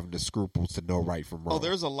actually having the scruples to know right from wrong. Oh,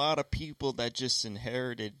 there's a lot of people that just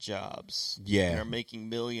inherited jobs. Yeah. And are making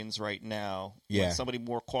millions right now. Yeah. When somebody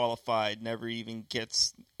more qualified never even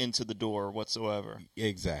gets into the door whatsoever.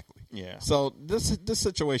 Exactly. Yeah. So this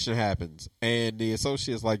situation happens, and the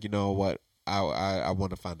associate's like, you know what? I want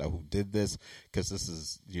to find out who did this, because this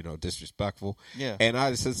is, disrespectful. Yeah. And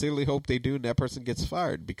I sincerely hope they do, and that person gets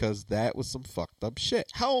fired, because that was some fucked up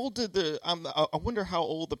shit. How old did I wonder how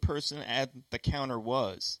old the person at the counter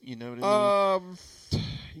was. You know what I mean?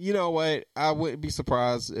 You know what? I wouldn't be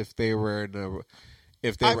surprised if they were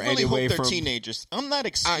I really hope they're teenagers. I'm not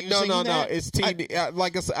excusing that. No. It's teen.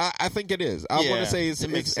 Like I said, I think it is. I want to say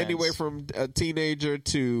it's anywhere from a teenager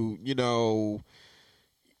to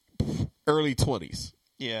early 20s.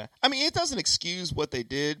 Yeah, I mean, it doesn't excuse what they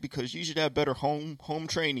did, because you should have better home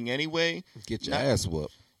training anyway. Get your ass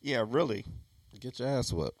whooped. Yeah, really. Get your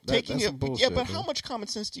ass whooped. That's some bullshit. Yeah, but how much common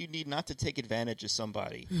sense do you need not to take advantage of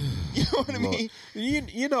somebody? You know what I mean?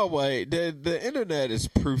 You know what? The internet is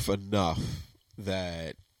proof enough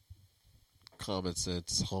that common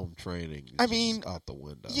sense home training is out the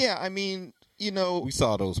window. Yeah, I mean, we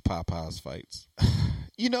saw those Popeyes fights.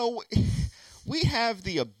 We have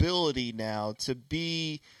the ability now to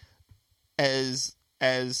be as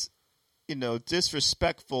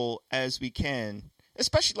disrespectful as we can,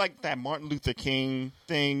 especially like that Martin Luther King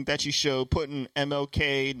thing that you showed, putting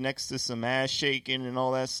MLK next to some ass shaking and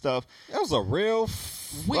all that stuff. That was a real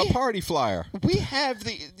party flyer. We have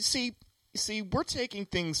see, we're taking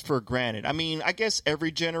things for granted. I mean, I guess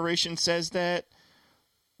every generation says that,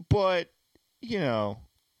 but you know,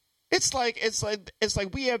 it's like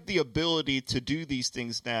we have the ability to do these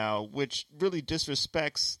things now, which really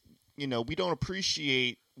disrespects. You know, we don't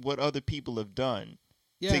appreciate what other people have done.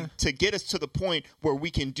 Yeah. To get us to the point where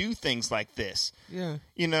we can do things like this. Yeah.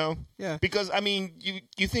 You know? Yeah. Because, I mean,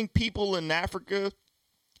 you think people in Africa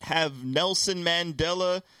have Nelson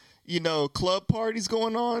Mandela, you know, club parties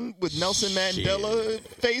going on with Nelson Mandela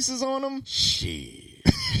faces on them? Shit.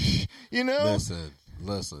 You know?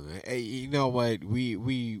 Listen. Hey, you know what?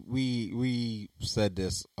 We said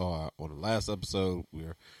this on the last episode.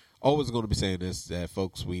 We're always going to be saying this, that,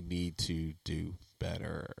 folks, we need to do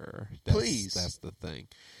better. Please. That's the thing.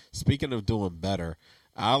 Speaking of doing better,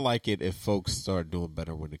 I like it if folks start doing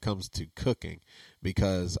better when it comes to cooking,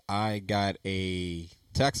 because I got a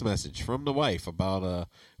text message from the wife about a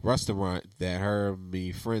restaurant that her and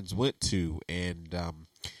me friends went to, and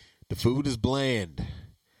the food is bland.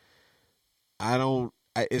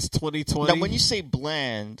 It's 2020. Now, when you say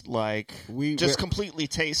bland, like completely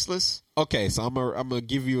tasteless. Okay, so I'm gonna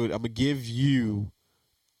give you an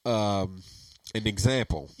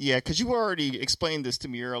example. Yeah, because you already explained this to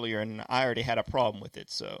me earlier, and I already had a problem with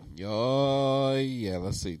it. So. Yeah.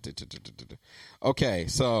 Let's see. Okay,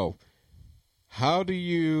 so how do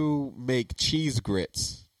you make cheese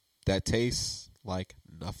grits that taste like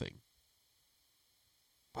nothing?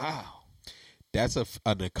 Wow. That's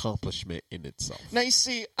an accomplishment in itself. Now, you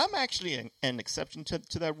see, I'm actually an exception to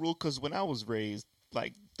that rule, because when I was raised,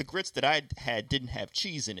 like, the grits that I had didn't have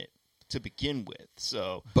cheese in it to begin with.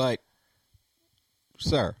 So, but,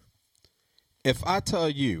 sir, if I tell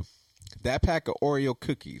you that pack of Oreo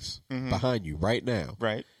cookies behind you right now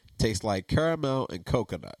tastes like caramel and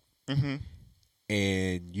coconut,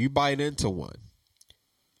 and you bite into one,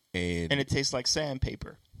 and it tastes like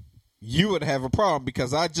sandpaper, you would have a problem,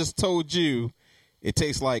 because I just told you it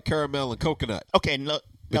tastes like caramel and coconut. Okay, look.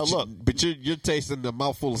 But you're tasting a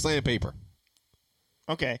mouthful of sandpaper.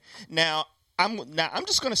 Okay, now I'm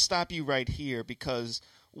just going to stop you right here, because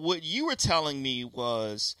what you were telling me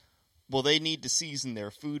was, well, they need to season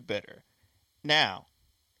their food better. Now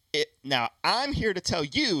I'm here to tell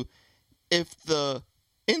you, if the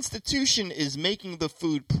institution is making the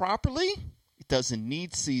food properly, it doesn't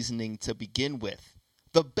need seasoning to begin with.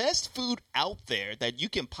 The best food out there that you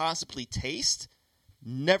can possibly taste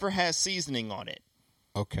never has seasoning on it.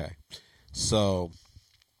 Okay. So,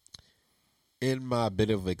 in my bit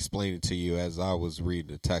of explaining to you as I was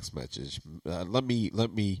reading the text message, let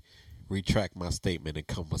me retract my statement and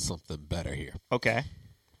come with something better here. Okay.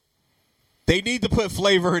 They need to put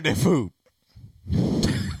flavor in their food.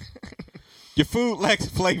 Your food lacks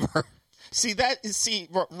flavor.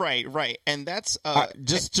 Right, and that's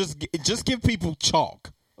just give people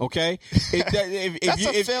chalk, okay? That's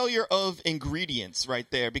a failure of ingredients right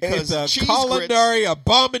there, because it's a culinary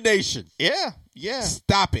abomination. Yeah.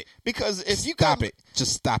 Stop it. Because if you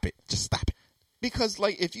just stop it. Because,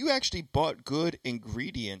 like, if you actually bought good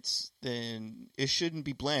ingredients, then it shouldn't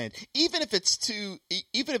be bland. Even if it's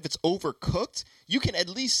overcooked, you can at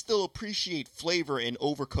least still appreciate flavor in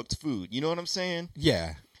overcooked food. You know what I'm saying?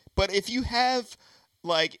 Yeah. But if you have,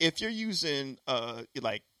 like, if you're using,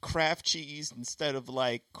 like, Kraft cheese instead of,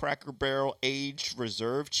 like, Cracker Barrel aged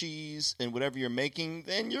reserve cheese and whatever you're making,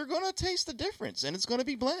 then you're going to taste the difference, and it's going to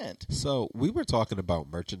be bland. So, we were talking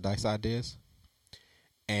about merchandise ideas,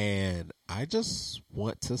 and I just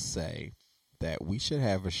want to say that we should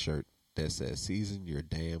have a shirt that says, "Season your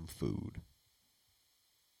damn food."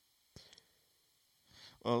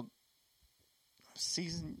 Well,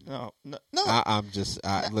 season no. Listen.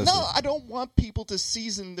 No, I don't want people to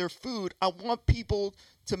season their food. I want people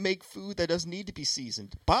to make food that doesn't need to be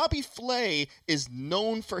seasoned. Bobby Flay is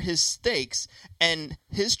known for his steaks, and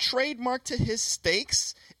his trademark to his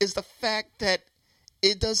steaks is the fact that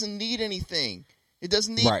it doesn't need anything. It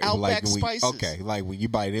doesn't need Outback spices. Okay, like when you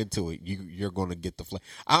bite into it, you're going to get the flavor.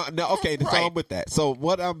 So I'm with that. So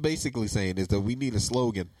what I'm basically saying is that we need a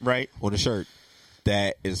slogan on the shirt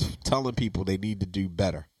that is telling people they need to do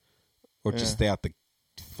better, or just stay out the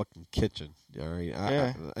fucking kitchen. All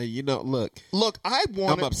right, look.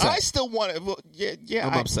 I'm upset. I still want it.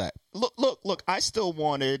 I'm upset. Look. I still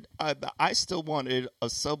wanted a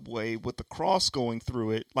Subway with the cross going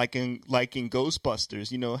through it, like in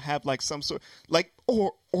Ghostbusters. You know, have like some sort, like,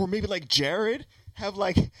 or maybe like Jared, have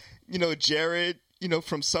like, you know, Jared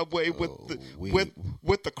from Subway with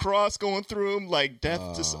the cross going through him, like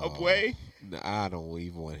death to Subway. I don't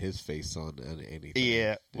even want his face on anything.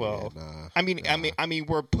 Yeah, well, I mean,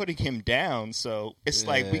 we're putting him down, so it's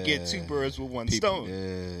like we get two birds with one stone.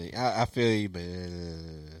 I feel you,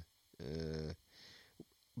 man.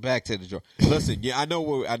 Back to the draw. Listen, yeah, I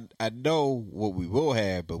know what we will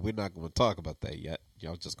have, but we're not going to talk about that yet.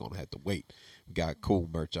 Y'all just going to have to wait. We got cool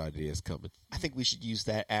merch ideas coming. I think we should use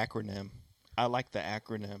that acronym. I like the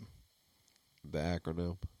acronym. The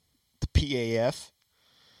acronym? The PAF.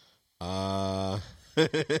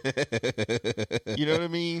 You know what I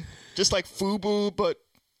mean? Just like FUBU, but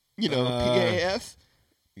PAF.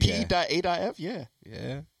 P.A.F. Yeah.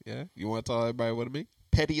 Yeah. You want to tell everybody what it means?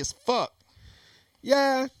 Petty as fuck.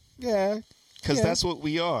 Yeah. Because that's what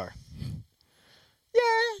we are.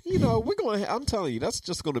 Yeah, we're going to, I'm telling you, that's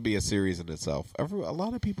just going to be a series in itself. A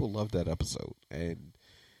lot of people love that episode. And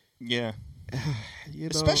yeah.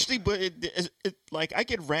 Especially, but it like I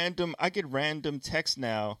get random texts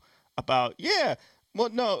now about,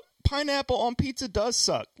 pineapple on pizza does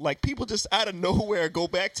suck. Like people just out of nowhere go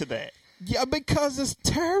back to that. Yeah, because it's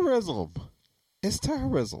terrorism. It's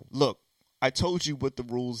terrorism. Look, I told you what the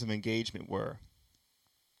rules of engagement were.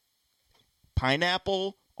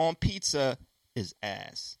 Pineapple on pizza is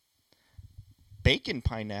ass. Bacon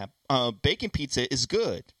pizza is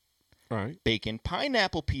good. All right. Bacon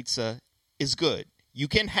pineapple pizza is good. You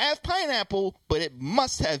can have pineapple, but it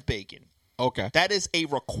must have bacon. Okay. That is a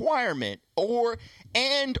requirement. Or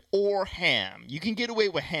ham. You can get away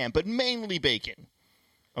with ham, but mainly bacon.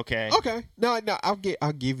 Okay. Okay. No, I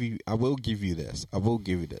will give you this.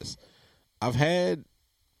 I've had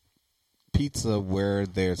pizza where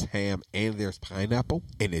there's ham and there's pineapple,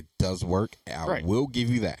 and it does work. I will give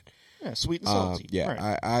you that. Yeah, sweet and salty.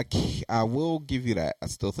 Yeah, right. I will give you that. I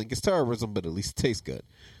still think it's terrorism, but at least it tastes good.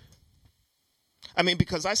 I mean,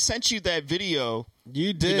 because I sent you that video.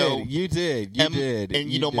 You did. You did.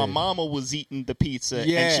 And my mama was eating the pizza,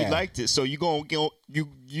 and she liked it. So you gonna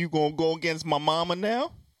go against my mama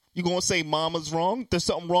now? You gonna say mama's wrong? There's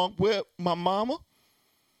something wrong with my mama?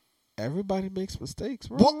 Everybody makes mistakes,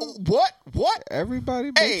 bro. What?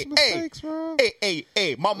 Everybody makes mistakes, bro.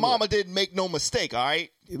 Hey, my mama didn't make no mistake, all right?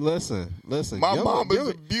 Listen. My mom is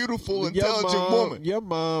a beautiful, intelligent woman. Your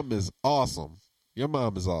mom is awesome.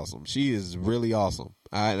 She is really awesome.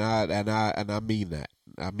 I mean that.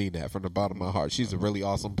 I mean that from the bottom of my heart. She's a really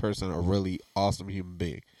awesome person, a really awesome human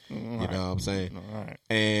being. You know what I'm saying? All right.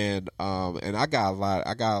 And I got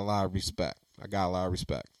a lot of respect.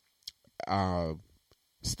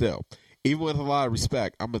 Still, even with a lot of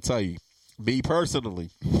respect, I'm gonna tell you, me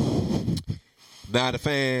personally, not a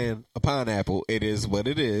fan of pineapple. It is what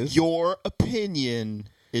it is. Your opinion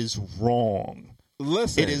is wrong.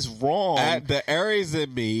 Listen, it is wrong. The Aries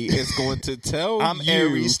in me is going to tell I'm you.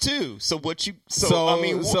 Aries too. So what you?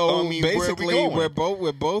 Basically, we're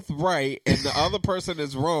both right, and the other person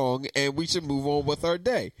is wrong, and we should move on with our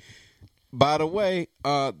day. By the way,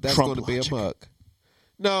 that's going to be a mug.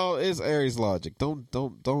 No, it's Aries logic. Don't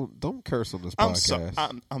curse on this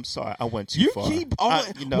podcast. I'm sorry. I went too far.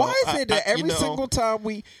 Why is it that every single time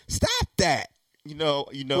we stop that?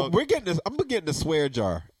 We're getting this. I'm getting the swear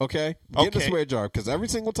jar. Okay, getting the swear jar because every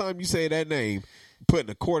single time you say that name,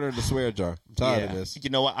 putting a quarter in the swear jar. I'm tired of this.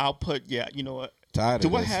 You know what? I'll put. Yeah. You know what? Tired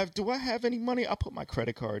of this. Do I have any money? I'll put my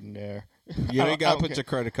credit card in there. You ain't got to put your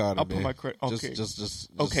credit card in there. I'll put my credit. Okay.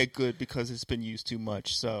 Just. Okay, good because it's been used too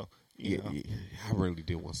much. So. Yeah, I really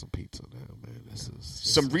do want some pizza now, man. This is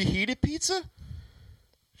some reheated pizza.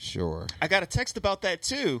 Sure. I got a text about that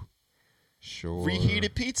too. Sure.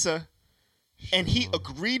 Reheated pizza. Sure. And he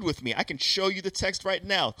agreed with me. I can show you the text right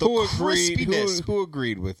now. Who agreed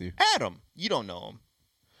with you? Adam. You don't know him.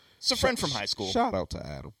 It's a friend from high school. Shout out to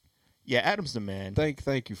Adam. Yeah, Adam's the man.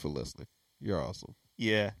 Thank you for listening. You're awesome.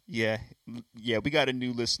 Yeah. We got a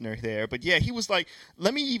new listener there. But yeah, he was like,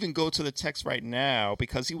 let me even go to the text right now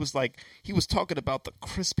because he was talking about the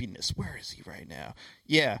crispiness. Where is he right now?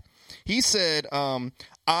 Yeah. He said,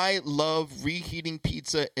 I love reheating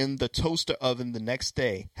pizza in the toaster oven the next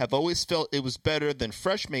day. Have always felt it was better than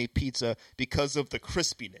fresh made pizza because of the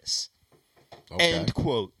crispiness. Okay. End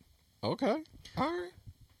quote. Okay. All right.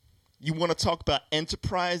 You want to talk about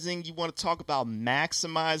enterprising? You want to talk about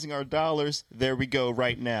maximizing our dollars? There we go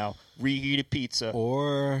right now. Reheated pizza.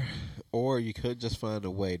 Or you could just find a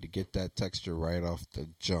way to get that texture right off the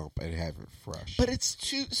jump and have it fresh. But it's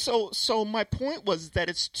too... So my point was that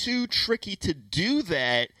it's too tricky to do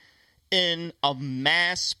that in a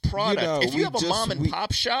mass product. If you have a mom and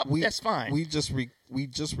pop shop, that's fine. We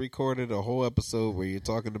just recorded a whole episode where you're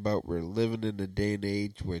talking about we're living in a day and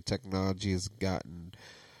age where technology has gotten...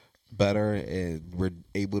 better and we're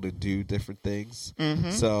able to do different things.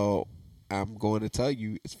 So I'm going to tell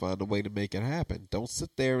you, is find a way to make it happen. Don't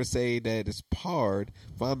sit there and say that it's hard.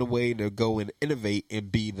 Find a way to go and innovate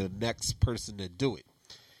and be the next person to do it.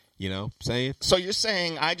 You know what I'm saying? So you're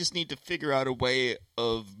saying I just need to figure out a way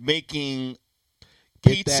of making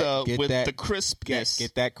pizza with the crispness.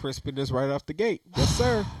 Get that crispiness right off the gate. Yes,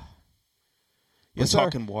 sir. We're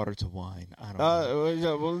talking water to wine. I don't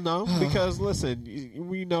know. Well, no, because listen,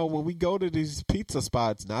 we know when we go to these pizza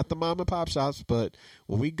spots, not the mom and pop shops, but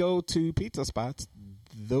when we go to pizza spots,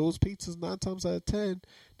 those pizzas 9 times out of 10,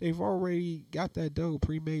 they've already got that dough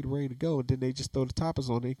pre-made, ready to go, and then they just throw the toppers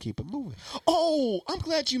on it and keep it moving. Oh, I'm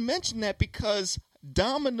glad you mentioned that because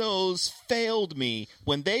Domino's failed me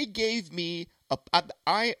when they gave me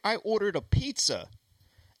I ordered a pizza,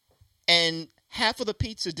 and half of the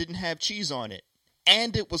pizza didn't have cheese on it.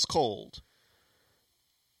 And it was cold.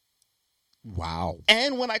 Wow.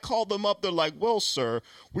 And when I called them up, they're like, well, sir,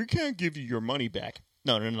 we can't give you your money back.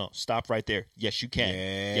 No. Stop right there. Yes, you can.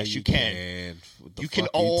 Yeah, yes, you can. You can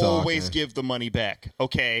always give the money back.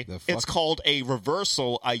 Okay? It's called a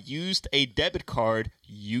reversal. I used a debit card.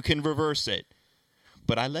 You can reverse it.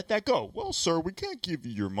 But I let that go. Well, sir, we can't give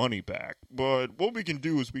you your money back. But what we can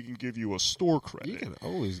do is we can give you a store credit. You can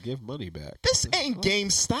always give money back. This ain't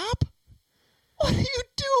GameStop. What are you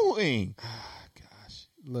doing? Gosh,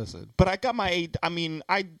 listen. But I got my $8. I mean,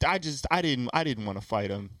 I didn't want to fight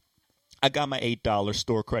him. I got my $8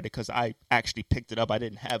 store credit because I actually picked it up. I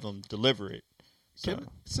didn't have him deliver it. So.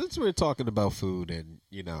 Since we're talking about food, and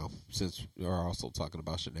since we're also talking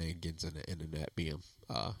about shenanigans and the internet being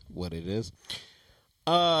what it is,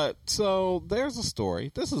 so there's a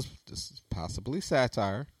story. This is possibly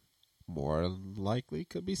satire. More than likely,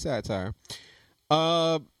 could be satire.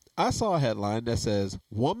 I saw a headline that says,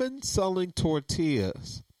 woman selling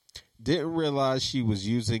tortillas didn't realize she was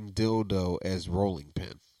using dildo as rolling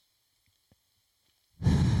pin.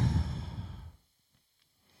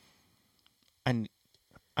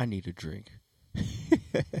 I need a drink.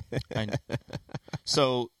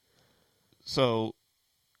 So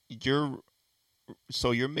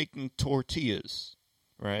you're making tortillas,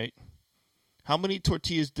 right? How many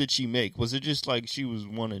tortillas did she make? Was it just like she was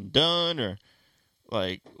one and done, or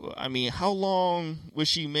like, I mean, how long was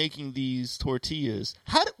she making these tortillas?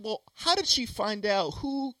 How did she find out?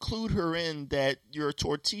 Who clued her in that your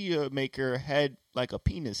tortilla maker had like a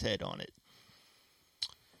penis head on it?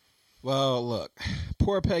 Well, look,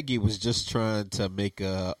 poor Peggy was just trying to make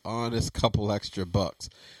a honest couple extra bucks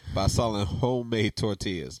by selling homemade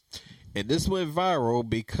tortillas. And this went viral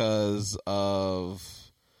because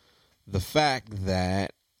of the fact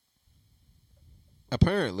that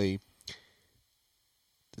apparently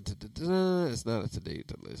it's not a today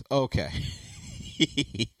list. Okay.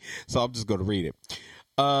 So I'm just going to read it.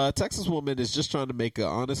 Texas woman is just trying to make an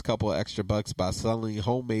honest couple of extra bucks by selling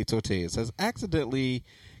homemade tortillas. Has accidentally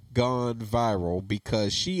gone viral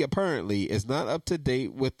because she apparently is not up to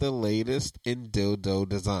date with the latest in dildo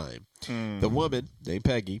design. The woman, named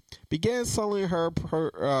Peggy, began selling her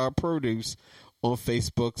produce on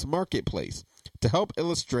Facebook's marketplace. To help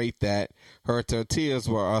illustrate that her tortillas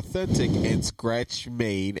were authentic and scratch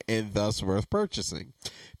made and thus worth purchasing,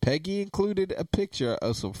 Peggy included a picture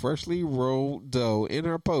of some freshly rolled dough in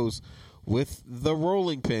her post with the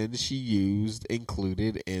rolling pin she used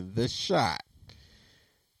included in the shot.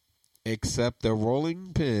 Except the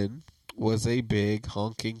rolling pin was a big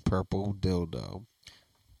honking purple dildo.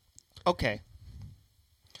 Okay.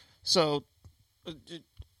 So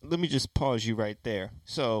let me just pause you right there.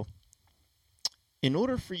 So in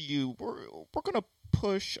order for you, we're going to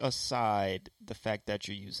push aside the fact that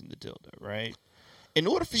you're using the dildo, right? In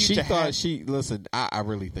order for you listen, I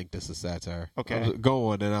really think this is satire. Okay. Go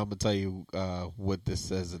on, and I'm going to tell you what this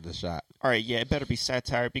says in the shot. All right, yeah, it better be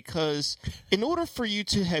satire because in order for you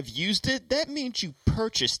to have used it, that means you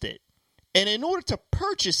purchased it. And in order to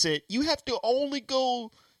purchase it, you have to only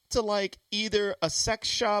go to like either a sex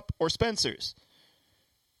shop or Spencer's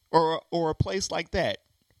or a place like that.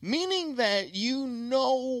 Meaning that you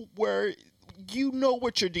know what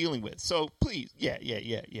you're dealing with. So please, yeah.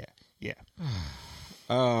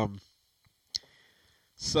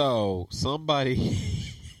 So somebody,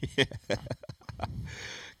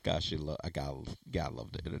 gosh, I gotta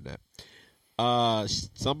love the internet.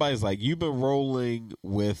 Somebody's like, you've been rolling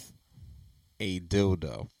with a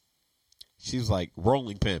dildo. She's like,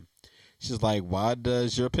 rolling pin. She's like, why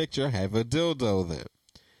does your picture have a dildo then?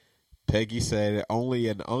 Peggy said only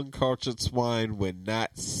an uncultured swine would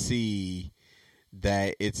not see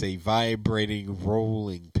that it's a vibrating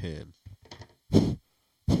rolling pin.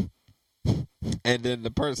 And then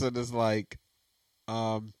the person is like,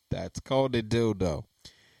 That's called a dildo.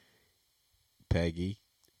 Peggy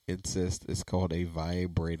insists it's called a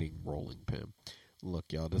vibrating rolling pin.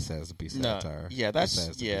 Look, y'all, this has to be satire. No, yeah,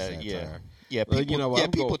 that's yeah. People, you know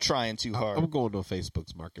what? people trying too hard. I'm going on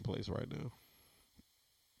Facebook's marketplace right now,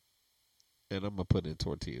 and I'm gonna put in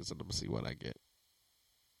tortillas and I'm gonna see what I get.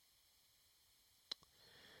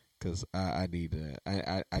 Because I need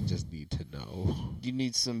I just need to know. You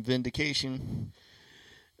need some vindication.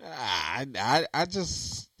 I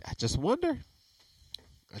just wonder.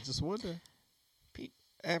 I just wonder.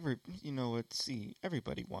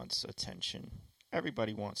 Everybody wants attention.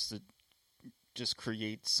 Everybody wants to just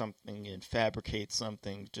create something and fabricate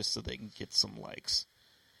something just so they can get some likes.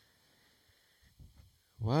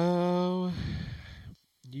 Well,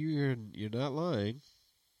 you're not lying.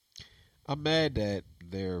 I'm mad that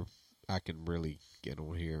I can really get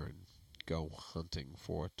on here and go hunting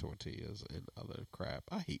for tortillas and other crap.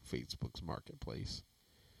 I hate Facebook's marketplace.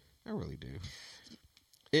 I really do.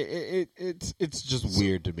 It's just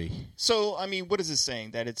weird to me. So, I mean, what is it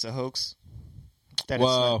saying? That it's a hoax? It's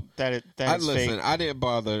listen, fake? I didn't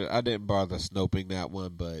bother snoping that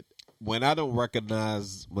one, but when I don't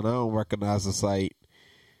recognize the site,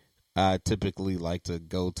 I typically like to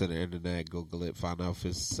go to the internet, Google it, find out if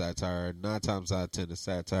it's satire. 9 times out of 10 it's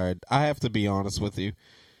satire. I have to be honest with you.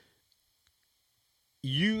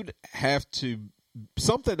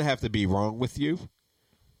 Something have to be wrong with you.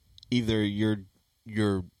 Either you're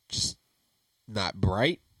just not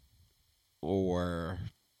bright, or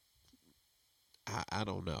I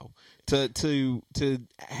don't know. To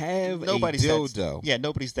have nobody's a dildo.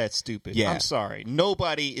 Nobody's that stupid. Yeah. I'm sorry.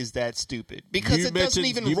 Nobody is that stupid because it doesn't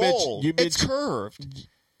even roll. It's curved.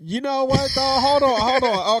 You know what, though? Hold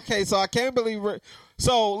on. Okay, so I can't believe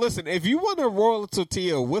so listen, if you want to roll a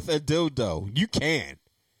tortilla with a dildo, you can.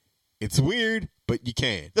 It's weird, but you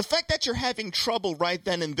can. The fact that you're having trouble right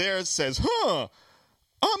then and there says,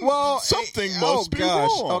 something must be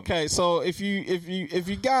wrong. Okay, so if you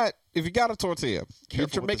got a tortilla,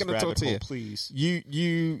 you're making a tortilla, please.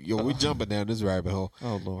 We're jumping down this rabbit hole.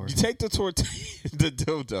 Oh Lord! You take the tortilla, the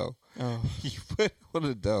dildo, you put it on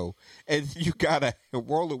the dough, and you gotta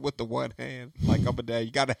roll it with the one hand, like up and down.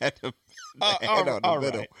 You gotta have the hand on the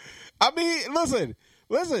middle. Right. I mean, listen.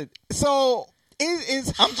 So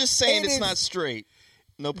I'm just saying it's not straight.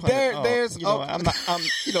 No pun.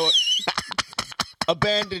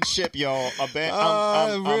 Abandoned ship, y'all.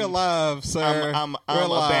 Real live, sir. I'm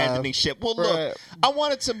abandoning ship. Well, look, I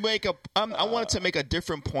wanted to make a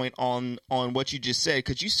different point on what you just said,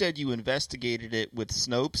 because you said you investigated it with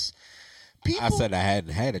Snopes. I said I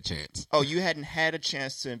hadn't had a chance. Oh, you hadn't had a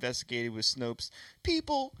chance to investigate it with Snopes.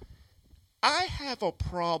 People, I have a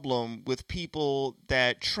problem with people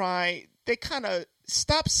that they kind of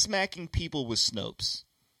stop smacking people with Snopes.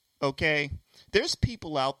 Okay? There's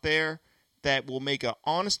people out there that will make an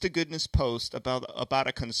honest-to-goodness post about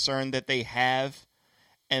a concern that they have,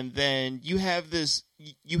 and then you have these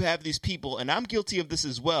people, and I'm guilty of this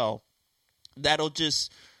as well, that'll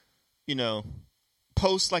just,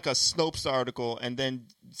 post like a Snopes article and then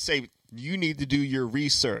say, you need to do your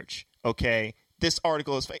research, this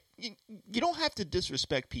article is fake. You don't have to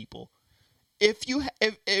disrespect people. If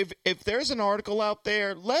there's an article out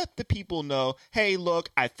there, let the people know, hey, look,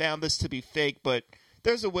 I found this to be fake, but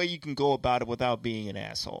there's a way you can go about it without being an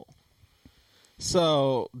asshole.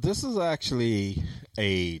 So this is actually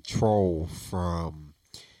a troll from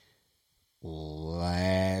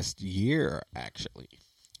last year, actually,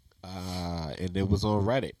 and it was on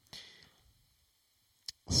Reddit.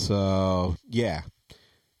 So yeah,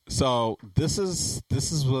 so this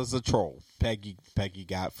was a troll. Peggy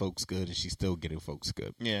got folks good, and she's still getting folks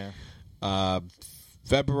good. Yeah.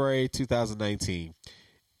 February 2019,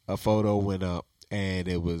 a photo went up. And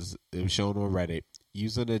it was shown on Reddit.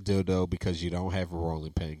 Using a dildo because you don't have a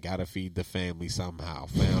rolling pin. Gotta feed the family somehow.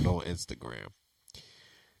 Found on Instagram.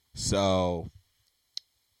 So,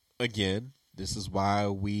 again, this is why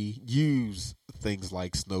we use things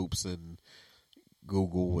like Snopes and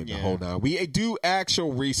Google and the whole nine. We do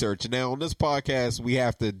actual research. Now, on this podcast, we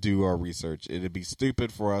have to do our research. It'd be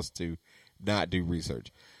stupid for us to not do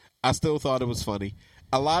research. I still thought it was funny.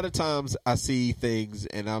 A lot of times I see things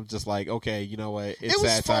and I'm just like, okay, you know what? It's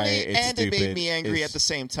was satire. Funny it's and stupid. It made me angry at the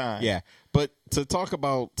same time. Yeah, but to talk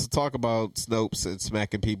about Snopes and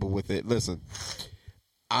smacking people with it. Listen,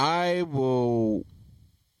 I will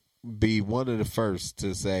be one of the first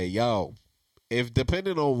to say, yo, if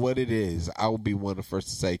depending on what it is, I will be one of the first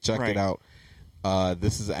to say, check it out.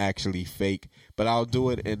 this is actually fake, but I'll do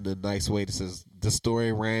it in the nice way that says the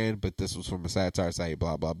story ran, but this was from a satire site,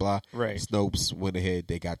 blah, blah, blah. Right. Snopes went ahead.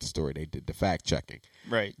 They got the story. They did the fact checking.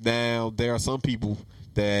 Right. Now, there are some people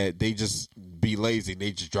that they just be lazy and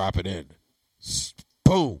they just drop it in.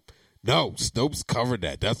 Boom. No, Snopes covered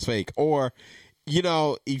that. That's fake. Or, you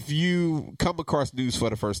know, if you come across news for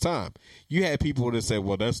the first time, you had people that say,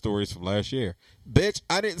 well, that story's from last year. Bitch,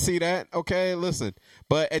 I didn't see that. Okay, listen.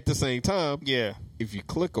 But at the same time, yeah, if you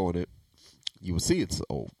click on it, you will see it's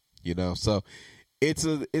old, you know? So it's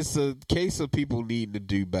a case of people needing to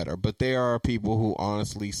do better. But there are people who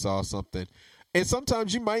honestly saw something. And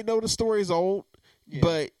sometimes you might know the story is old,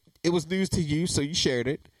 but it was news to you, so you shared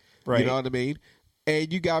it. Right. You know what I mean?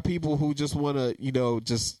 And you got people who just want to,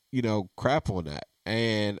 crap on that.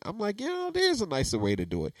 And I'm like, there's a nicer way to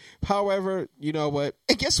do it. However, you know what?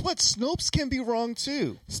 And guess what? Snopes can be wrong,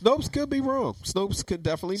 too. Snopes could be wrong. Snopes could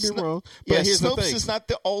definitely be wrong. But here's Snopes the thing. is not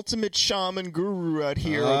the ultimate shaman guru out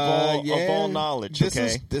here of all knowledge,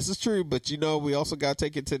 This is true, but, we also got to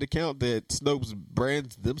take into account that Snopes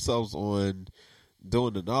brands themselves on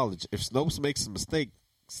doing the knowledge. If Snopes makes a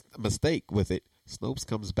mistake with it, Snopes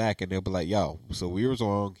comes back and they'll be like, yo, so we was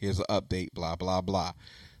wrong. Here's an update, blah, blah, blah.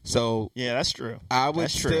 So yeah, that's true. I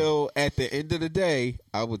would at the end of the day,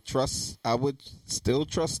 I would still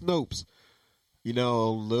trust Snopes, a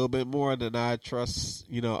little bit more than I trust,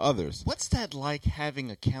 others. What's that like,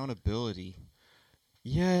 having accountability?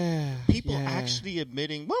 Yeah. People actually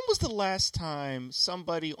admitting. When was the last time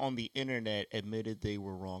somebody on the internet admitted they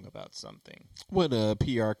were wrong about something? When a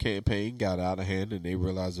PR campaign got out of hand and they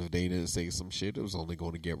realized if they didn't say some shit, it was only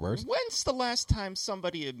going to get worse. When's the last time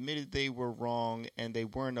somebody admitted they were wrong and they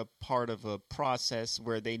weren't a part of a process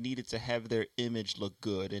where they needed to have their image look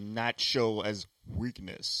good and not show as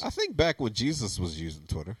weakness? I think back when Jesus was using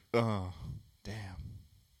Twitter. Oh, damn.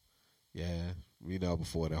 Yeah,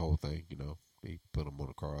 before that whole thing, He put him on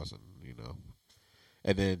the cross, and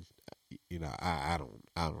then, I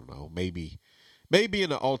don't know. Maybe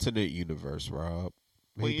in an alternate universe, Rob.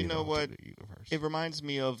 Well, you know what? Universe. It reminds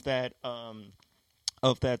me of that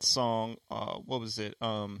song. What was it?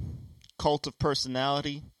 Cult of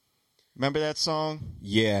Personality. Remember that song?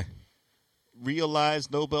 Yeah.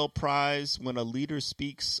 Realize Nobel Prize: when a leader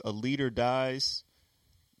speaks, a leader dies.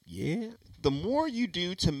 Yeah. The more you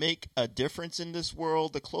do to make a difference in this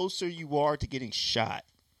world, the closer you are to getting shot.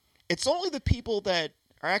 It's only the people that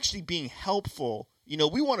are actually being helpful.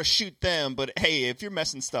 We want to shoot them, but hey, if you're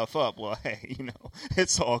messing stuff up, well, hey,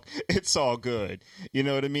 it's all good. You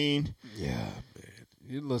know what I mean? Yeah,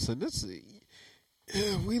 man. Listen,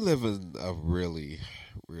 we live in a really,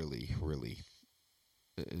 really, really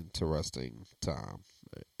interesting time,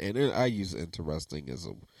 and I use interesting as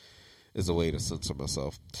a way to censor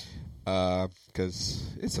myself. Because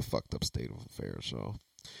it's a fucked up state of affairs, so.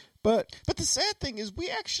 But the sad thing is, we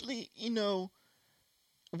actually,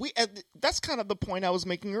 that's kind of the point I was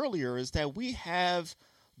making earlier, is that we have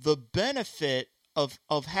the benefit of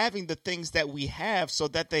having the things that we have, so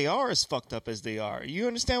that they are as fucked up as they are. You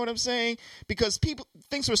understand what I'm saying? Because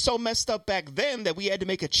things were so messed up back then that we had to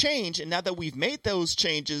make a change, and now that we've made those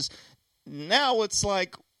changes, now it's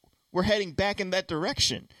like we're heading back in that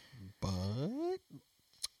direction. But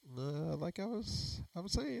like I was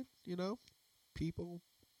saying, people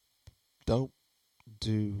don't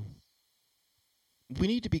do. We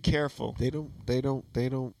need to be careful. They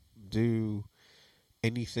don't do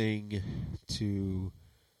anything to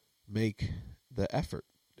make the effort.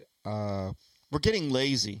 We're getting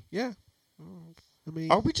lazy. Yeah. I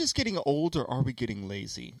mean, are we just getting old, or are we getting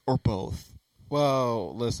lazy, or both?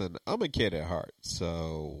 Well, listen, I'm a kid at heart,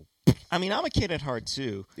 so. I mean, I'm a kid at heart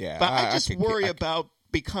too. Yeah, but I just worry about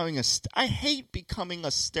becoming I hate becoming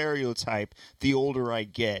a stereotype the older I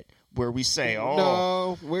get, where we say, "Oh,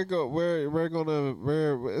 no,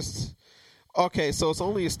 okay." So it's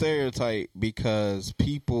only a stereotype because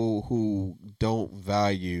people who don't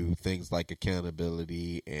value things like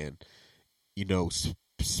accountability and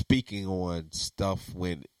speaking on stuff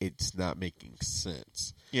when it's not making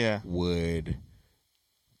sense, would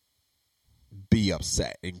be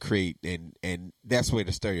upset and create and that's where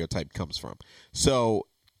the stereotype comes from. So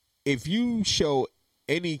if you show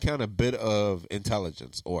any kind of bit of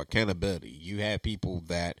intelligence or accountability, you have people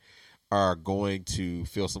that are going to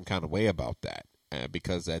feel some kind of way about that,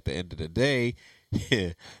 because at the end of the day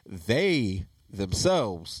they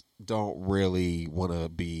themselves don't really want to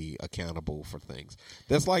be accountable for things.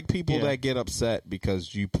 That's like people that get upset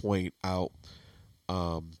because you point out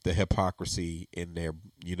the hypocrisy in their,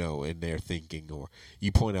 in their thinking, or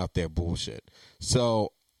you point out their bullshit.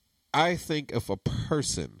 So I think if a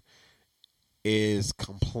person is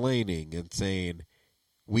complaining and saying,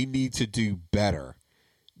 we need to do better,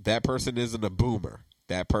 that person isn't a boomer.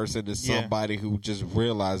 That person is somebody who just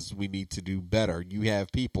realizes we need to do better. You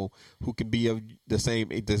have people who can be the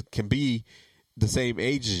same age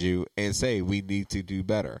as you and say we need to do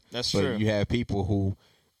better. That's true. You have people who,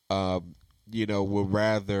 would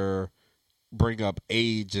rather bring up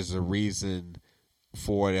age as a reason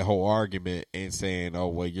for the whole argument and saying, "Oh,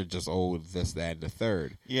 well, you're just old, this, that, and the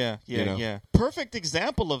third." Yeah. Perfect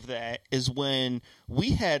example of that is when we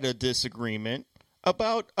had a disagreement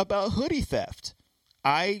about hoodie theft.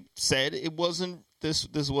 I said it wasn't this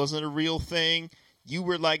wasn't a real thing. You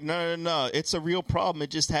were like, no, it's a real problem. It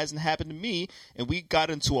just hasn't happened to me. And we got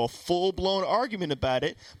into a full-blown argument about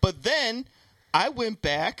it. But then I went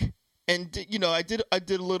back and, I did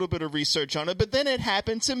a little bit of research on it, but then it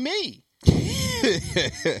happened to me.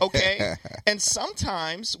 Okay? And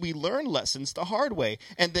sometimes we learn lessons the hard way.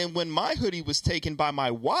 And then when my hoodie was taken by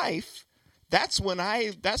my wife, that's when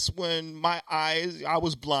my eyes, I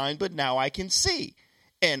was blind, but now I can see.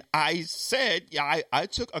 And I said, I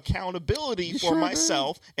took accountability for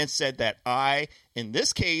myself and said that I, in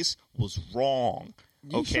this case, was wrong.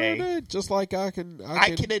 Okay, sure did. Just like I can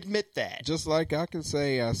admit that. Just like I can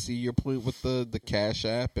say, I see your point with the Cash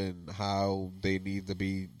App and how there needs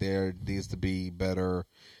to be better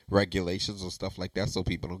regulations or stuff like that, so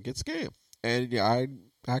people don't get scammed. And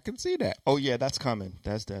I can see that. Oh, yeah, that's coming.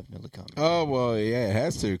 That's definitely coming. Oh, well, yeah, it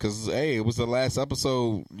has to. Because, hey, it was the last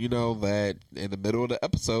episode, that in the middle of the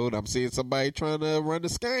episode, I'm seeing somebody trying to run a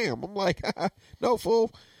scam. I'm like, no,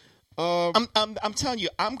 fool. I'm telling you,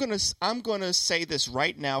 I'm gonna say this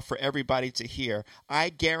right now for everybody to hear. I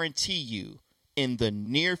guarantee you, in the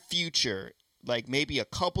near future, like maybe a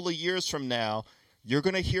couple of years from now, you're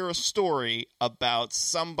gonna hear a story about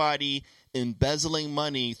somebody embezzling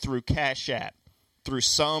money through Cash App. Through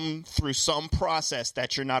some process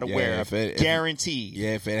that you're not aware of. Guaranteed.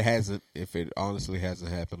 If it honestly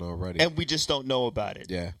hasn't happened already. And we just don't know about it.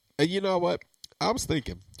 Yeah. And you know what? I was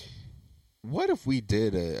thinking, what if we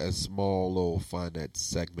did a small little finance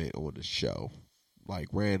segment on the show? Like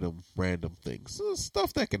random things.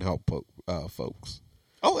 Stuff that can help folks.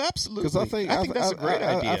 Oh, absolutely. Because I think that's a great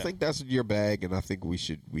idea. I think that's your bag, and I think we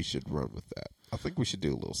should run with that. I think we should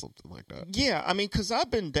do a little something like that. Yeah, I mean, because I've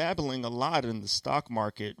been dabbling a lot in the stock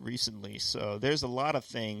market recently, so there's a lot of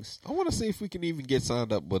things. I want to see if we can even get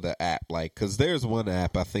signed up with an app, because there's one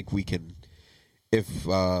app I think we can. If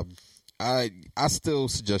I still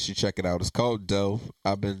suggest you check it out. It's called Dough.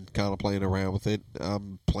 I've been kind of playing around with it.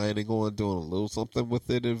 I'm planning on doing a little something with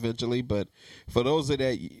it eventually. But for those of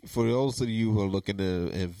you who are looking to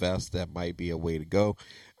invest, that might be a way to go.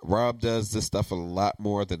 Rob does this stuff a lot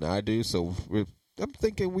more than I do, so I'm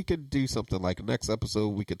thinking we could do something like next episode.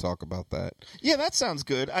 We could talk about that. Yeah, that sounds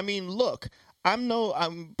good. I mean, look,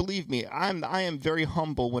 believe me, I am very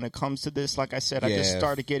humble when it comes to this. Like I said, I just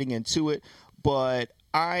started getting into it, but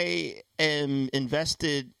I am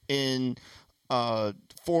invested in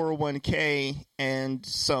 401k and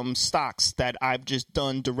some stocks that I've just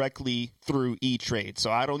done directly through E-Trade. So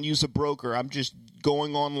I don't use a broker. I'm just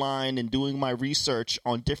going online and doing my research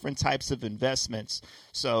on different types of investments.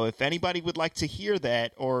 So if anybody would like to hear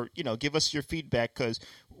that or, give us your feedback, because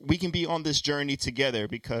we can be on this journey together,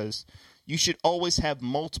 because you should always have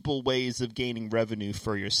multiple ways of gaining revenue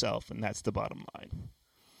for yourself. And that's the bottom line.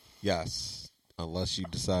 Yes. Unless you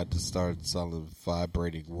decide to start selling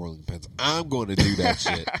vibrating rolling pins. I'm going to do that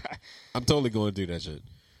shit. I'm totally going to do that shit.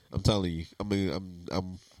 I'm telling you. I mean,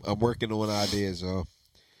 I'm working on ideas, y'all.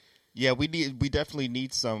 Yeah, we definitely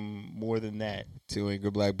need some more than that. Two Angry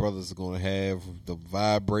Black Brothers are going to have the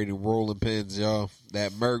vibrating rolling pins, y'all.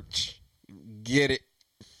 That merch. Get it.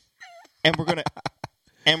 And we're going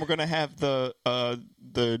to have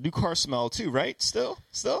the new car smell too, right? Still?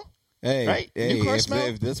 Hey, right? Hey, new car smell?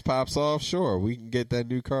 If this pops off, sure, we can get that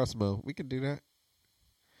new car smell. We can do that.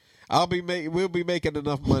 We'll be making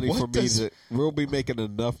enough money we'll be making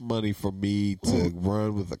enough money for me to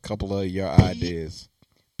run with a couple of your ideas.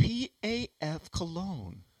 PAF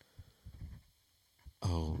cologne.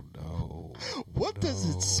 Oh no. What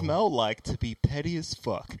does it smell like to be petty as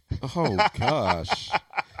fuck? Oh gosh.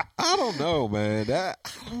 I don't know, man. I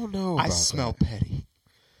don't know. I smell petty.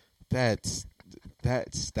 That's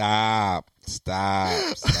stop.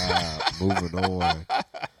 Moving on.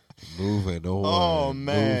 Oh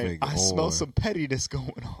man, I smell some pettiness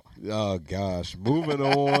going on. Oh gosh, moving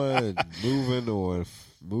on.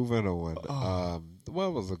 Oh.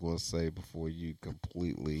 What was I going to say before you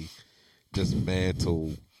completely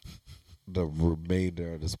dismantle the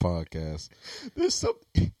remainder of this podcast? There's some.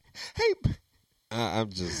 Hey,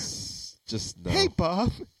 I'm just Just no. Hey,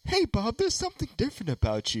 Bob, there's something different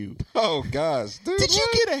about you. Oh, gosh. Dude, did you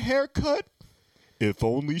get a haircut? If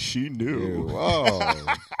only she knew. Oh,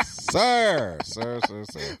 sir.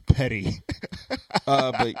 Petty.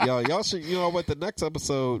 But y'all should, what, the next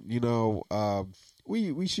episode,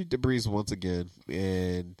 we shoot the breeze once again.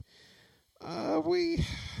 And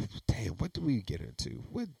what do we get into?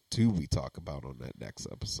 What do we talk about on that next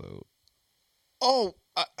episode? Oh,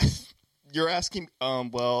 you're asking.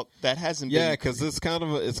 Well, that hasn't. Yeah, because it's kind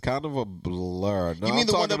of a blur. No, you mean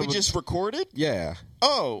the one that we just recorded? Yeah.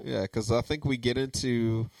 Oh, yeah. Because I think we get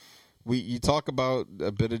into you talk about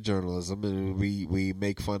a bit of journalism, and we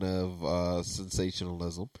make fun of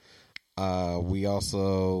sensationalism. We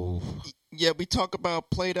also we talk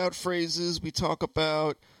about played out phrases. We talk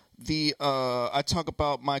about I talk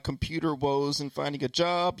about my computer woes and finding a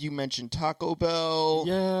job. You mentioned Taco Bell.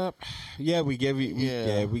 Yeah. We give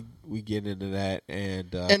you. We get into that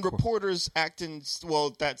and reporters acting.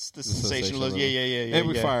 Well, that's the sensationalism. Yeah. And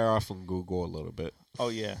we fire off on Google a little bit. Oh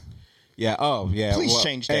yeah. Yeah. Oh yeah. Please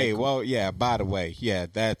change that. Hey. Well. Yeah. By the way. Yeah.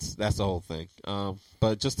 That's the whole thing.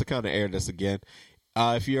 But just to kind of air this again,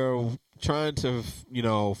 if you're trying to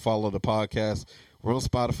follow the podcast. We're on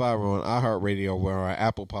Spotify, we're on iHeartRadio, we're on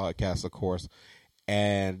Apple Podcasts, of course.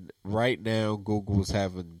 And right now, Google's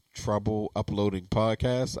having trouble uploading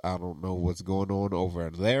podcasts. I don't know what's going on over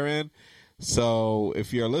at their end. So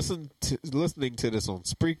if you're listening to this on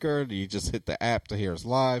Spreaker, you just hit the app to hear us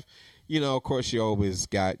live. Of course, you always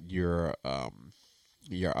got your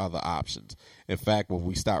other options. In fact, when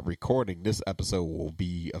we stop recording, this episode will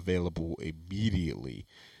be available immediately.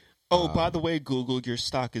 Oh, by the way, Google, your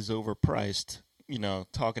stock is overpriced.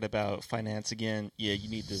 Talking about finance again. Yeah, you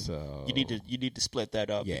need to split that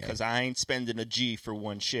up because I ain't spending a G for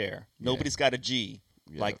one share. Nobody's got a G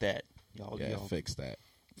like that. Y'all fix that.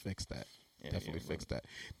 Yeah, definitely fix that.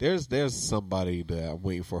 There's somebody that I'm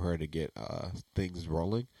waiting for her to get things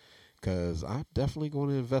rolling because I'm definitely going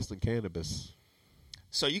to invest in cannabis.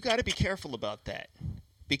 So you got to be careful about that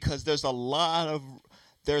because there's a lot of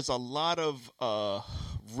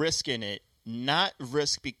risk in it. Not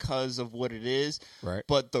risk because of what it is, right?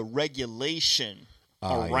 But the regulation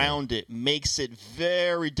around it makes it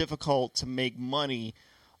very difficult to make money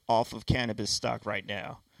off of cannabis stock right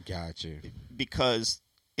now. Got you. Because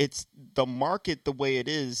it's the market the way it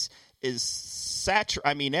is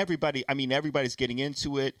saturated. Everybody's getting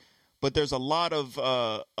into it, but there's a lot of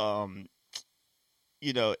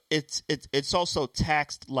it's also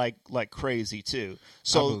taxed like crazy too.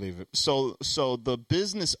 So I believe it. So the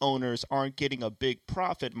business owners aren't getting a big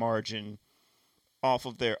profit margin off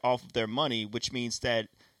of their money, which means that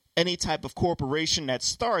any type of corporation that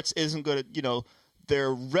starts isn't going to,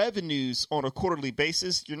 their revenues on a quarterly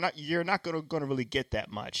basis, you're not going to really get that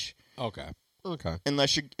much. Okay.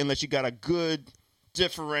 Unless you got a good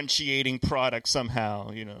differentiating product somehow,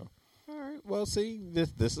 Well, see,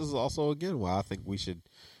 this is also again why I think we should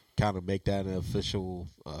kind of make that an official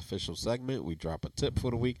segment. We drop a tip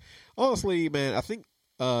for the week. Honestly, man, I think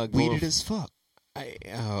weeded as fuck.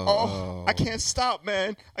 I can't stop,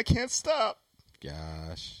 man. I can't stop.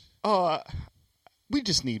 Gosh. We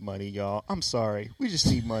just need money, y'all. I'm sorry. We just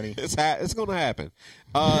need money. It's going to happen.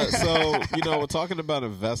 So, we're talking about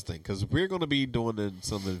investing because we're going to be doing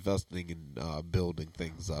some investing and building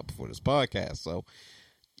things up for this podcast. So,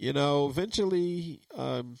 eventually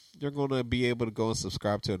you're going to be able to go and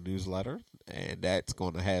subscribe to a newsletter, and that's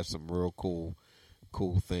going to have some real cool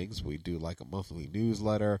things. We do like a monthly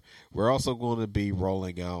newsletter. We're also going to be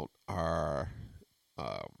rolling out our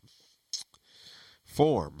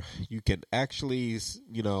form. You can actually,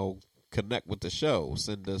 connect with the show.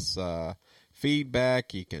 Send us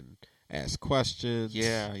feedback. You can ask questions.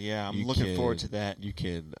 Yeah. I'm looking forward to that. You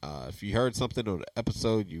can, if you heard something on the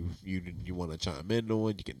episode you want to chime in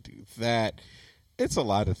on, you can do that. It's a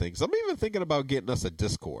lot of things. I'm even thinking about getting us a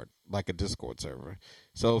Discord, like a Discord server.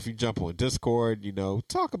 So if you jump on Discord,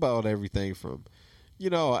 talk about everything from,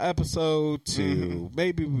 an episode to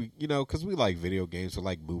maybe we, because we like video games, we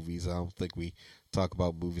like movies. I don't think we talk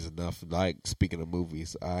about movies enough. Like, speaking of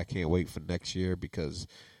movies, I can't wait for next year because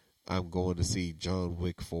I'm going to see John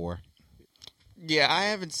Wick 4. Yeah, I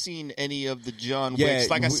haven't seen any of the John Wicks.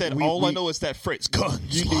 Like I said, all I know is that phrase,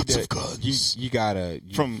 guns, lots of guns. You gotta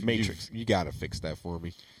from Matrix. You gotta fix that for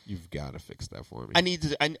me. You've got to fix that for me. I need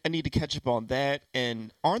to catch up on that.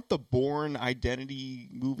 And aren't the Bourne Identity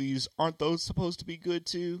movies, aren't those supposed to be good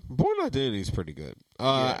too? Bourne Identity is pretty good.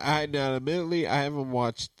 Admittedly, I haven't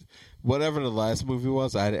watched whatever the last movie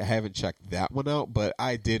was. I haven't checked that one out, but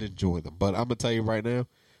I did enjoy them. But I'm gonna tell you right now,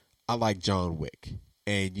 I like John Wick.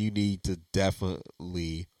 And you need to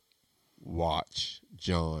definitely watch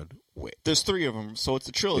John Wick. There's 3 of them, so it's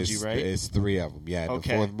a trilogy, right? It's 3 of them. Yeah,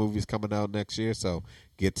 okay. The 4th movie's coming out next year, so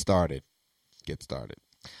get started.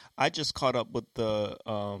 I just caught up with the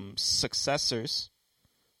Successors.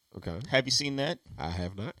 Okay. Have you seen that? I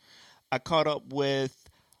have not. I caught up with.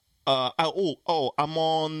 I'm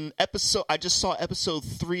on episode. I just saw episode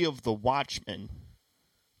 3 of The Watchmen.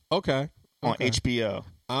 Okay. On HBO.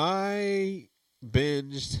 I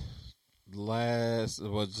binged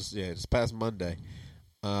this past Monday,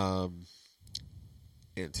 and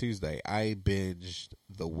Tuesday. I binged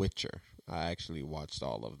The Witcher. I actually watched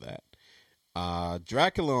all of that.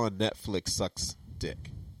 Dracula on Netflix sucks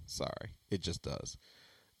dick. Sorry, it just does.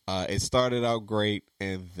 It started out great,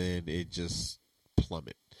 and then it just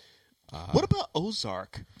plummeted. What about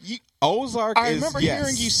Ozark? Ozark I remember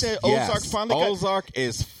hearing you said Ozark finally got... Ozark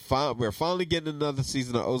is fine. We're finally getting another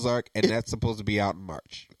season of Ozark, and that's supposed to be out in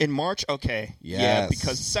March. In March? Okay. Yes.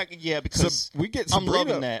 Because we get Sabrina. I'm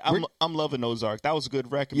loving that. I'm loving Ozark. That was a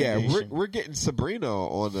good recommendation. Yeah, we're getting Sabrina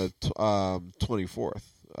on the 24th.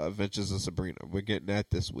 Adventures of Sabrina. We're getting that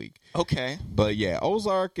this week. Okay. But yeah,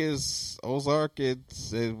 Ozark. It's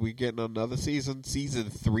we getting another season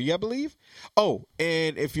 3, I believe. Oh,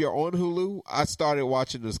 and if you're on Hulu, I started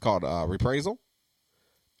watching this called Reprisal.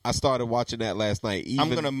 I started watching that last night. I'm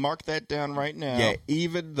gonna mark that down right now. Yeah,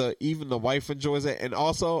 even the wife enjoys it, and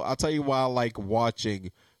also I'll tell you why I like watching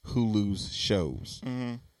Hulu's shows.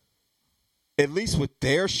 Mm-hmm. At least with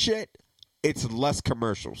their shit, it's less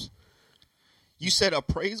commercials. You said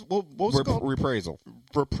appraisal? What was it called? Reprisal.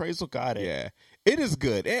 Reprisal, got it. Yeah. It is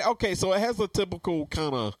good. Okay, so it has a typical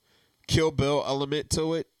kind of Kill Bill element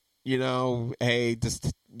to it. You know, hey,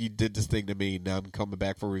 you did this thing to me, now I'm coming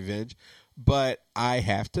back for revenge. But I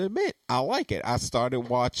have to admit, I like it. I started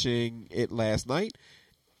watching it last night.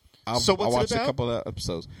 So what's I watched it about? A couple of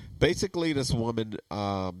episodes. Basically, this woman,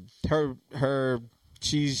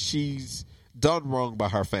 she's done wrong by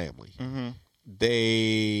her family. Mm-hmm.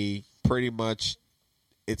 They pretty much,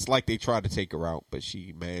 it's like they try to take her out, but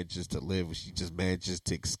she manages to live. She just manages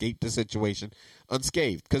to escape the situation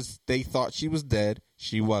unscathed because they thought she was dead.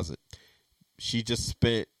 She wasn't. She just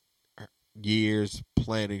spent years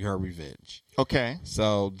planning her revenge. Okay.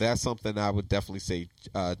 So that's something I would definitely say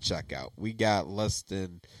check out. We got less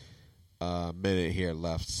than a minute here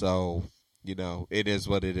left, so you know it is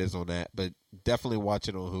what it is on that. But definitely watch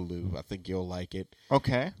it on Hulu. I think you'll like it.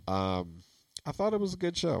 Okay. I thought it was a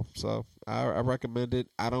good show, so I recommend it.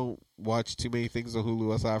 I don't watch too many things on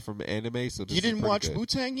Hulu aside from anime, so this you didn't is watch good.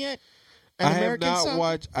 Wu-Tang yet? I have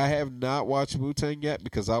not watched Wu-Tang yet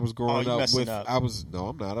because I was growing up with. I was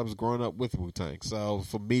growing up with Wu-Tang, so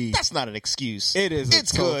for me, that's not an excuse. It is.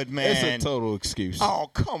 It's good, man. It's a total excuse.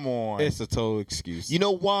 Oh, come on. It's a total excuse. You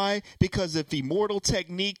know why? Because if Immortal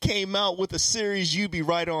Technique came out with a series, you'd be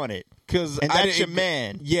right on it. And that's your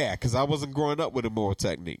man. Yeah, because I wasn't growing up with Immortal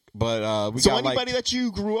Technique. But anybody that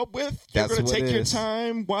you grew up with, you're going to take your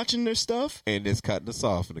time watching their stuff? And it's cutting us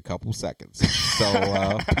off in a couple seconds.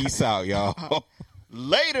 So peace out, y'all.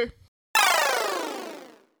 Later.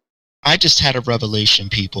 I just had a revelation,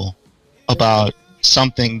 people, about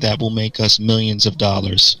something that will make us millions of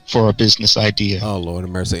dollars for a business idea. Oh, Lord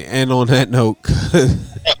have mercy. And on that note...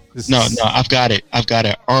 No, I've got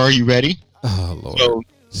it. Are you ready? Oh, Lord.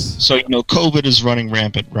 So, COVID is running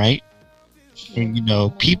rampant, right?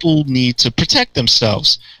 And, people need to protect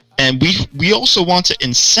themselves. And we also want to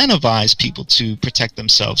incentivize people to protect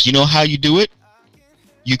themselves. You know how you do it?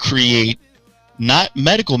 You create not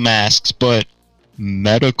medical masks, but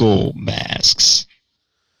medical masks.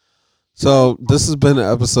 So, this has been an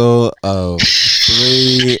episode of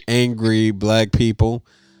 3 Angry Black People.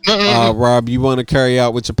 No. Rob, you want to carry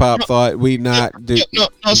out with your pop thought? No.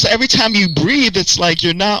 So every time you breathe, it's like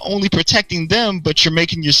you're not only protecting them, but you're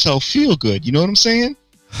making yourself feel good. You know what I'm saying?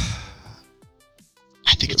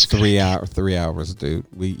 I think it's 3 hours. 3 hours, dude.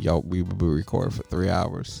 We will be recording for 3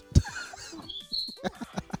 hours.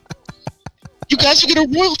 You guys will get a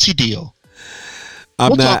royalty deal.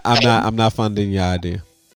 I'm not funding your idea.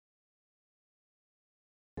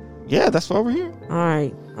 Yeah, that's why we're here. All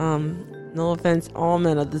right. No offense, all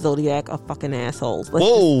men of the Zodiac are fucking assholes.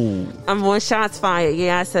 I'm on shots fired.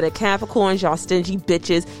 Yeah, I said it. Capricorns, y'all stingy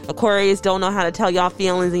bitches. Aquarius don't know how to tell y'all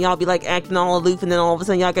feelings, and y'all be like acting all aloof, and then all of a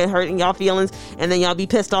sudden y'all get hurt in y'all feelings, and then y'all be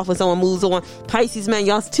pissed off when someone moves on. Pisces, man,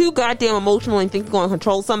 y'all's too goddamn emotional and think you're going to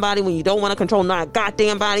control somebody when you don't want to control not a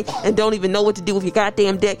goddamn body and don't even know what to do with your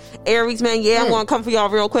goddamn dick. Aries, man, I'm going to come for y'all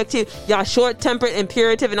real quick too. Y'all short-tempered,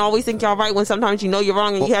 imperative, and always think y'all right when sometimes you know you're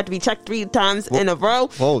wrong and you have to be checked 3 times in a row.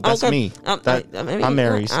 Whoa, that's me. I'm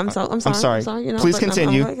Aries. I'm sorry. You know, Please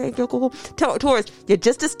continue. Okay, cool. Taurus, you're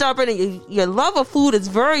just as stubborn, and your love of food is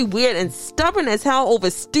very weird and stubborn as hell over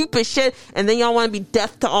stupid shit, and then y'all want to be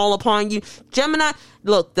death to all upon you. Gemini,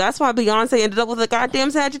 look, that's why Beyonce ended up with a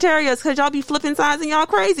goddamn Sagittarius, because y'all be flipping sides and y'all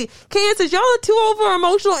crazy. Cancers, y'all are too over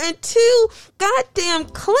emotional and too goddamn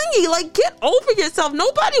clingy. Like, get over yourself.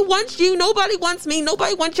 Nobody wants you. Nobody wants me.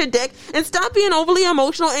 Nobody wants your dick. And stop being overly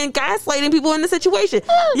emotional and gaslighting people in the situation.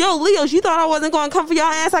 Yo, Leos, you thought I wasn't going to come for y'all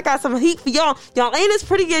ass? I got some heat for y'all. Y'all ain't as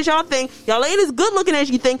pretty as y'all think. Y'all ain't as good looking as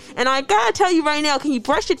you think. And I gotta tell you right now, can you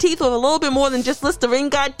brush your teeth with a little bit more than just Listerine?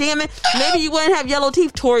 God damn it. Maybe you wouldn't have yellow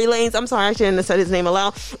teeth, Tory Lanez. I'm sorry, I shouldn't have said his name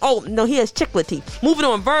aloud. Oh, no, he has chiclet teeth. Moving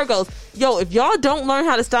on, Virgos. Yo, if y'all don't learn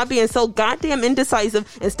how to stop being so goddamn indecisive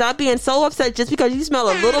and stop being so upset just because you smell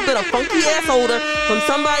a little bit of funky ass odor from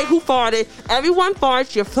somebody who farted. Everyone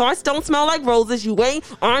farts. Your farts don't smell like roses. You ain't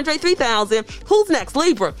Andre 3000. Who's next?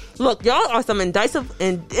 Libra. Look, y'all are some indecisive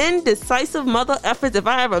mother effers if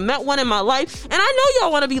I ever met one in my life. And I know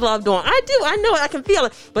y'all want to be loved on. I do. I know it. I can feel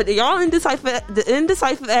it. But y'all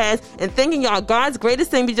indecisive ass and thinking y'all God's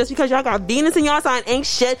greatest thing just because y'all got Venus in y'all sign ain't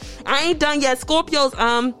shit. I ain't done yet. Scorpios,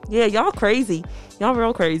 yeah, y'all crazy. Y'all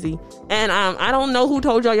real crazy. And I don't know who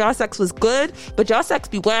told y'all sex was good, but y'all sex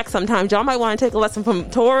be whack sometimes. Y'all might want to take a lesson from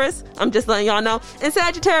Taurus. I'm just letting y'all know. And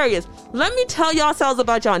Sagittarius, let me tell yourselves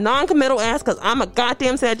about y'all non-committal ass, because I'm a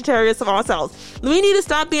goddamn Sagittarius of ourselves. We need to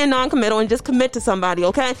stop being non-committal and just commit to somebody,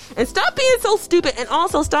 okay? And stop being so stupid, and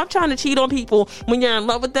also stop trying to cheat on people when you're in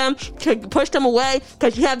love with them, to push them away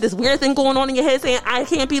because you have this weird thing going on in your head saying, I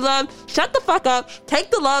can't be loved. Shut the fuck up.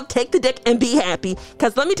 Take the love, take the dick, and be happy.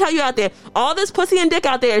 Because let me tell you out there, all this pussy and dick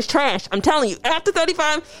out there is trash. I'm telling you, after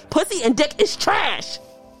 35, pussy and dick is trash.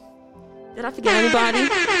 Did I forget anybody?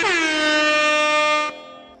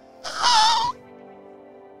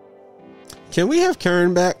 Can we have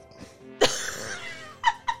Karen back?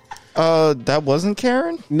 That wasn't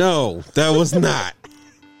Karen? No, that was not.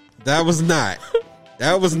 That was not.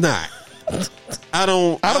 I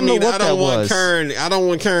don't want Karen. I don't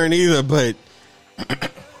want Karen either, but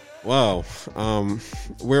wow.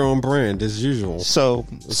 We're on brand as usual. So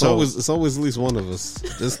it's always at least one of us.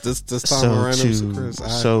 This time around, Chris.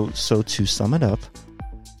 So to sum it up,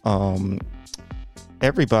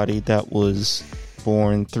 everybody that was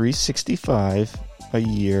born 365 a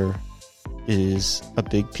year is a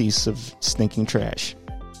big piece of stinking trash.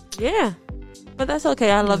 Yeah, but that's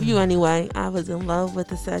okay. I love you anyway. I was in love with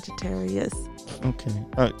the Sagittarius. Okay.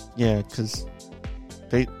 Yeah, because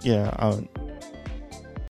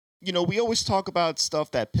you know, we always talk about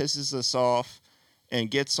stuff that pisses us off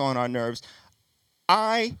and gets on our nerves.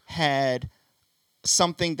 I had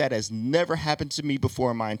something that has never happened to me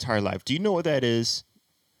before in my entire life. Do you know what that is?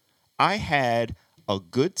 I had a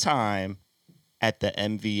good time at the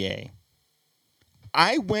MVA.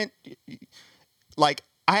 I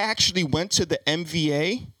actually went to the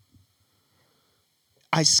MVA.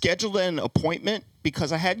 I scheduled an appointment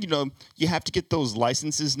because I had, you have to get those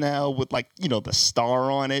licenses now with the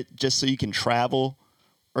star on it just so you can travel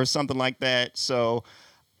or something like that. So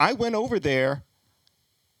I went over there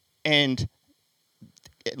and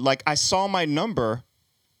I saw my number.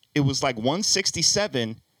 It was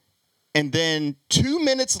 167. And then 2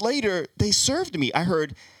 minutes later, they served me. I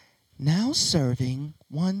heard, now serving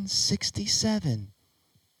 167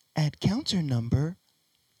 at counter number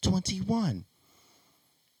 21.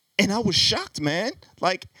 And I was shocked, man.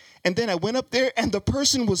 And then I went up there and the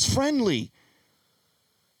person was friendly.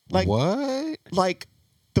 What?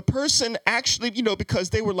 The person actually,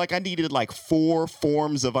 because they were I needed 4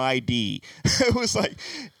 forms of ID. It was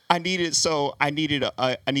so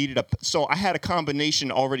I had a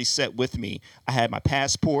combination already set with me. I had my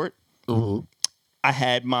passport. Mm-hmm. I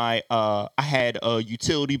had a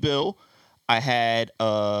utility bill. I had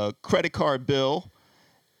a credit card bill.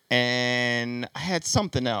 And I had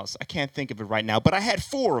something else. I can't think of it right now, but I had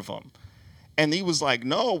 4 of them. And he was like,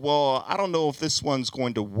 no, well, I don't know if this one's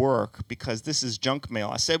going to work because this is junk mail.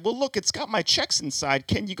 I said, well, look, it's got my checks inside.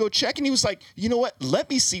 Can you go check? And he was like, you know what? Let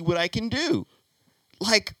me see what I can do.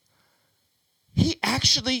 He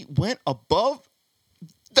actually went above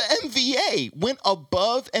the MVA, went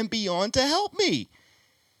above and beyond to help me.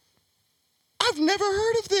 I've never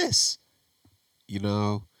heard of this.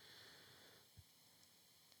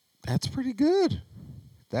 That's pretty good.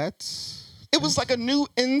 It was a new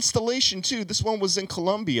installation too. This one was in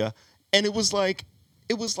Colombia, and it was like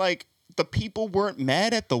the people weren't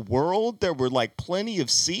mad at the world. There were plenty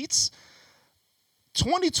of seats.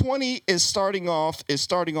 2020 is starting off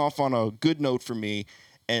on a good note for me,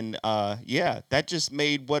 and that just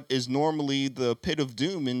made what is normally the pit of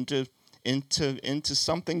doom into into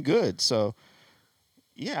something good. So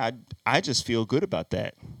yeah, I just feel good about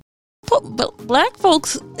that. But black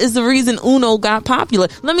folks is the reason Uno got popular.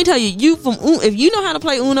 Let me tell you, if you know how to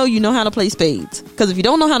play Uno, you know how to play spades. Because if you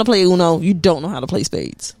don't know how to play Uno, you don't know how to play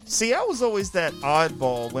spades. See, I was always that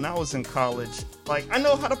oddball when I was in college. Like, I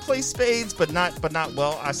know how to play spades, but not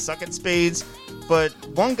well. I suck at spades. But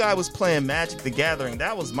one guy was playing Magic the Gathering.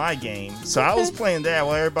 That was my game. So I was playing that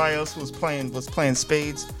while everybody else was playing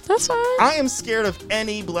spades. That's fine. I am scared of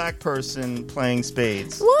any black person playing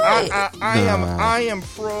spades. Why? I am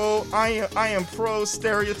pro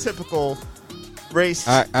stereotypical race.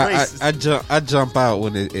 I jump out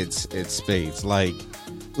when it's spades. Like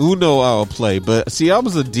Uno, I'll play. But see, I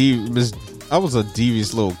was a devious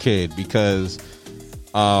little kid because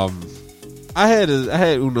I had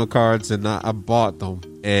Uno cards and I bought them,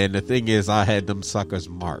 and the thing is, I had them suckers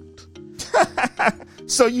marked.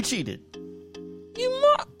 So you cheated?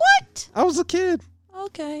 What? I was a kid.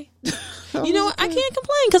 Okay. You know what? I can't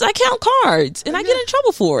complain because I count cards and I get in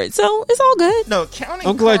trouble for it, so it's all good. No, counting.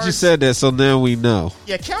 I'm glad you said that, so now we know.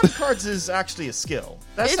 Yeah, counting cards is actually a skill.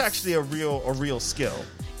 That's actually a real skill.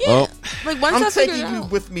 Yeah. Well, like once I'm taking you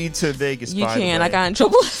with me to Vegas. You can. I got in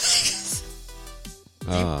trouble.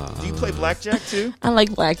 Do you play blackjack too? I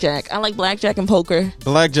like blackjack. I like blackjack and poker.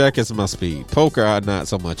 Blackjack is my speed. Poker, not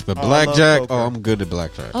so much. But blackjack, I'm good at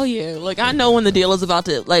blackjack. Oh yeah, like I know when the dealer's about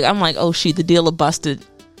to. Like I'm like, oh shit, the dealer busted.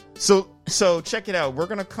 So check it out. We're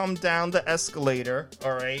gonna come down the escalator.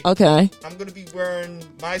 All right. Okay. I'm gonna be wearing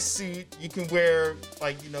my suit. You can wear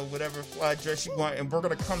whatever fly dress you want, and we're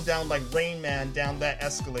gonna come down like Rain Man down that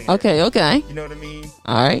escalator. Okay. You know what I mean?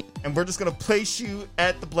 All right. And we're just gonna place you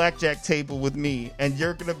at the blackjack table with me, and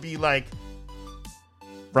you're gonna be like,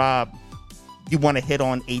 Rob, you want to hit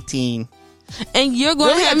on 18? And you're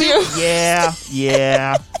gonna have your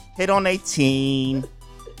yeah, hit on 18.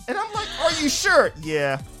 And I'm like, are you sure?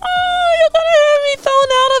 Yeah. Oh, you're gonna have me thrown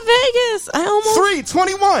out of Vegas. I almost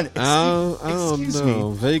 321. I don't know.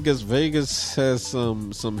 Vegas has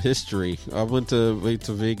some history. I went to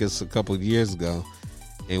Vegas a couple of years ago,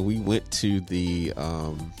 and we went to the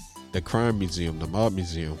crime museum, the mob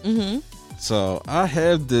museum. Mm-hmm. So I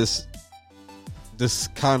have this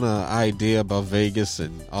kind of idea about Vegas,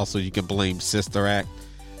 and also you can blame Sister Act.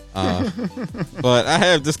 But I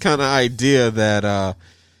have this kind of idea that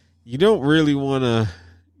you don't really want to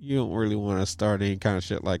start any kind of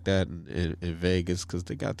shit like that in Vegas because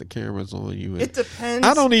they got the cameras on you. It depends.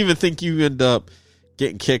 I don't even think you end up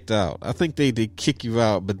getting kicked out. I think they kick you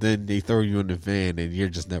out, but then they throw you in the van and you're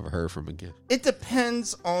just never heard from again. It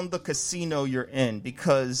depends on the casino you're in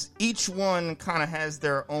because each one kind of has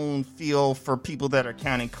their own feel for people that are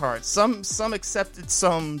counting cards. Some accept it,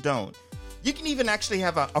 some don't. You can even actually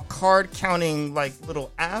have a card counting like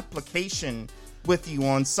little application with you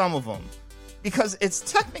on some of them because it's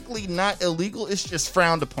technically not illegal. It's just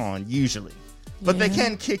frowned upon usually, but they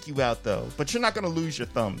can kick you out though. But you're not going to lose your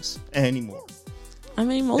thumbs anymore. I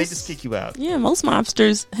mean, they just kick you out. Yeah, most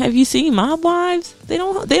mobsters. Have you seen Mob Wives? They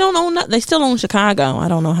don't own nothing. They still own Chicago. I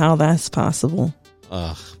don't know how that's possible.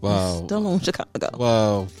 Wow. They still own Chicago.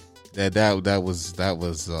 Well, that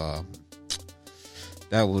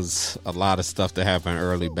was a lot of stuff that happened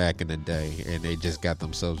early back in the day, and they just got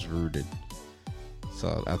themselves rooted.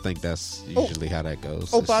 So I think that's usually how that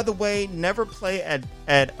goes. Oh, by the way, never play at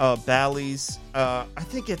Bally's. I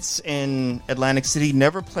think it's in Atlantic City.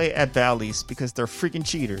 Never play at Bally's because they're freaking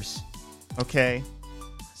cheaters. Okay,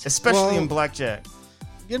 especially in blackjack.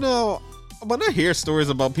 You know, when I hear stories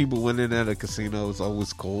about people winning at a casino, it's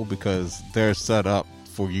always cool because they're set up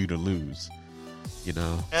for you to lose. You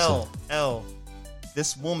know,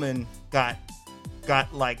 this woman got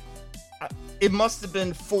like. It must have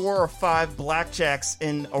been 4 or 5 blackjacks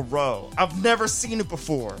in a row. I've never seen it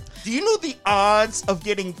before. Do you know the odds of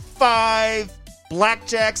getting 5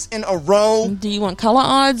 blackjacks in a row? Do you want color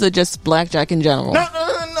odds or just blackjack in general? No.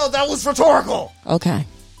 That was rhetorical. Okay.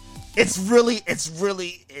 It's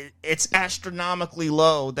astronomically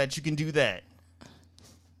low that you can do that.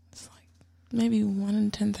 It's like maybe 1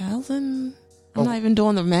 in 10,000. I'm not even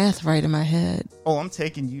doing the math right in my head. Oh, I'm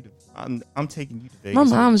taking you to Vegas. My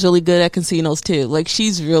mom's really good at casinos too. Like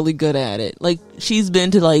she's really good at it. Like she's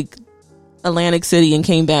been to like Atlantic City and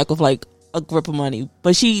came back with like a grip of money.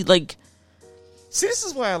 But she like see, this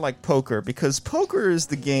is why I like poker because poker is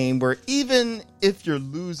the game where even if you're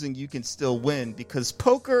losing, you can still win because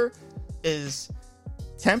poker is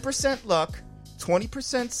 10% luck,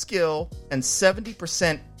 20% skill, and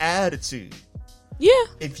 70% attitude. Yeah.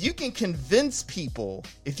 If you can convince people,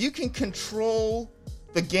 if you can control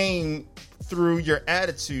the game through your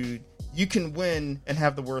attitude, you can win and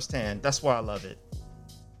have the worst hand. That's why I love it.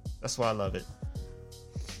 That's why I love it.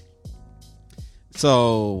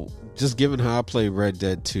 So, just given how I play Red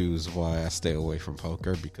Dead 2 is why I stay away from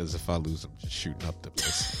poker, because if I lose, I'm just shooting up the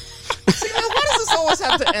place. See, now, why does this always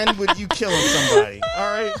have to end with you killing somebody?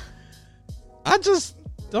 All right. I just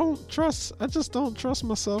don't trust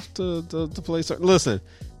myself to play certain. Listen,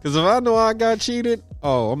 because if I know I got cheated,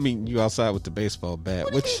 I'm meeting you outside with the baseball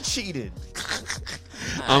bat. What do you mean cheated?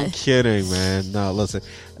 I'm kidding, man. No, listen.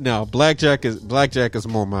 No, blackjack is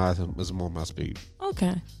more my speed.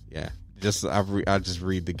 Okay. Yeah. I just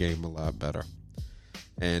read the game a lot better,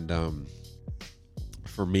 and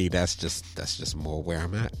for me, that's just more where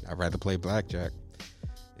I'm at. I'd rather play blackjack,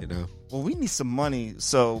 you know. Well, we need some money,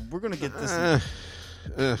 so we're gonna get this.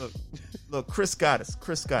 Look, Chris got us.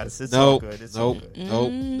 It's all good. It's all good.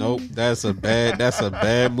 Nope. That's a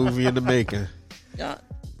bad movie in the making. Yeah.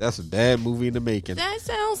 That's a bad movie in the making. That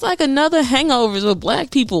sounds like another Hangovers with black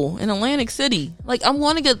people in Atlantic City. Like, I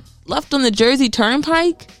want to get left on the Jersey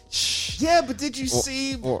Turnpike. Yeah, but did you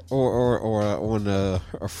see... Or on a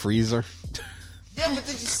freezer. Yeah, but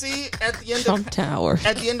did you see at the end Trump Tower.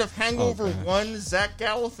 At the end of Hangover 1, Zach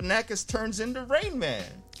Galifianakis turns into Rain Man.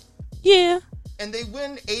 Yeah. And they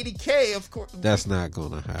win $80K, of course. That's not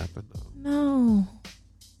going to happen, though. No.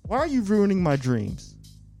 Why are you ruining my dreams?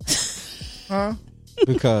 Huh?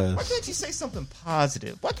 Because why can't you say something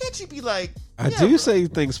positive? Why can't you be like, I do say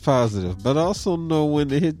things positive, but also know when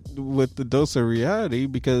to hit with the dose of reality,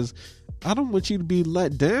 because I don't want you to be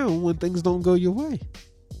let down when things don't go your way.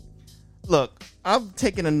 Look, I've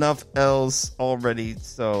taken enough L's already,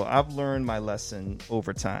 so I've learned my lesson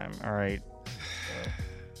over time. All right.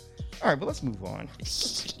 All right, but let's move on.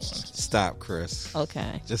 Stop, Chris.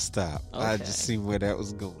 Okay. Just stop. Okay. I just seen where that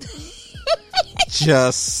was going.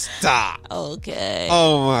 Just stop. Okay.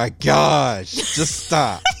 Oh my gosh. Just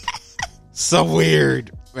stop. So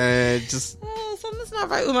weird, man. Just something's not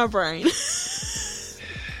right with my brain.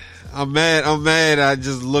 I'm mad. I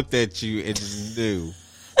just looked at you and just knew.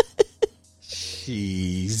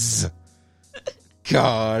 Jeez.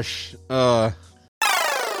 Gosh.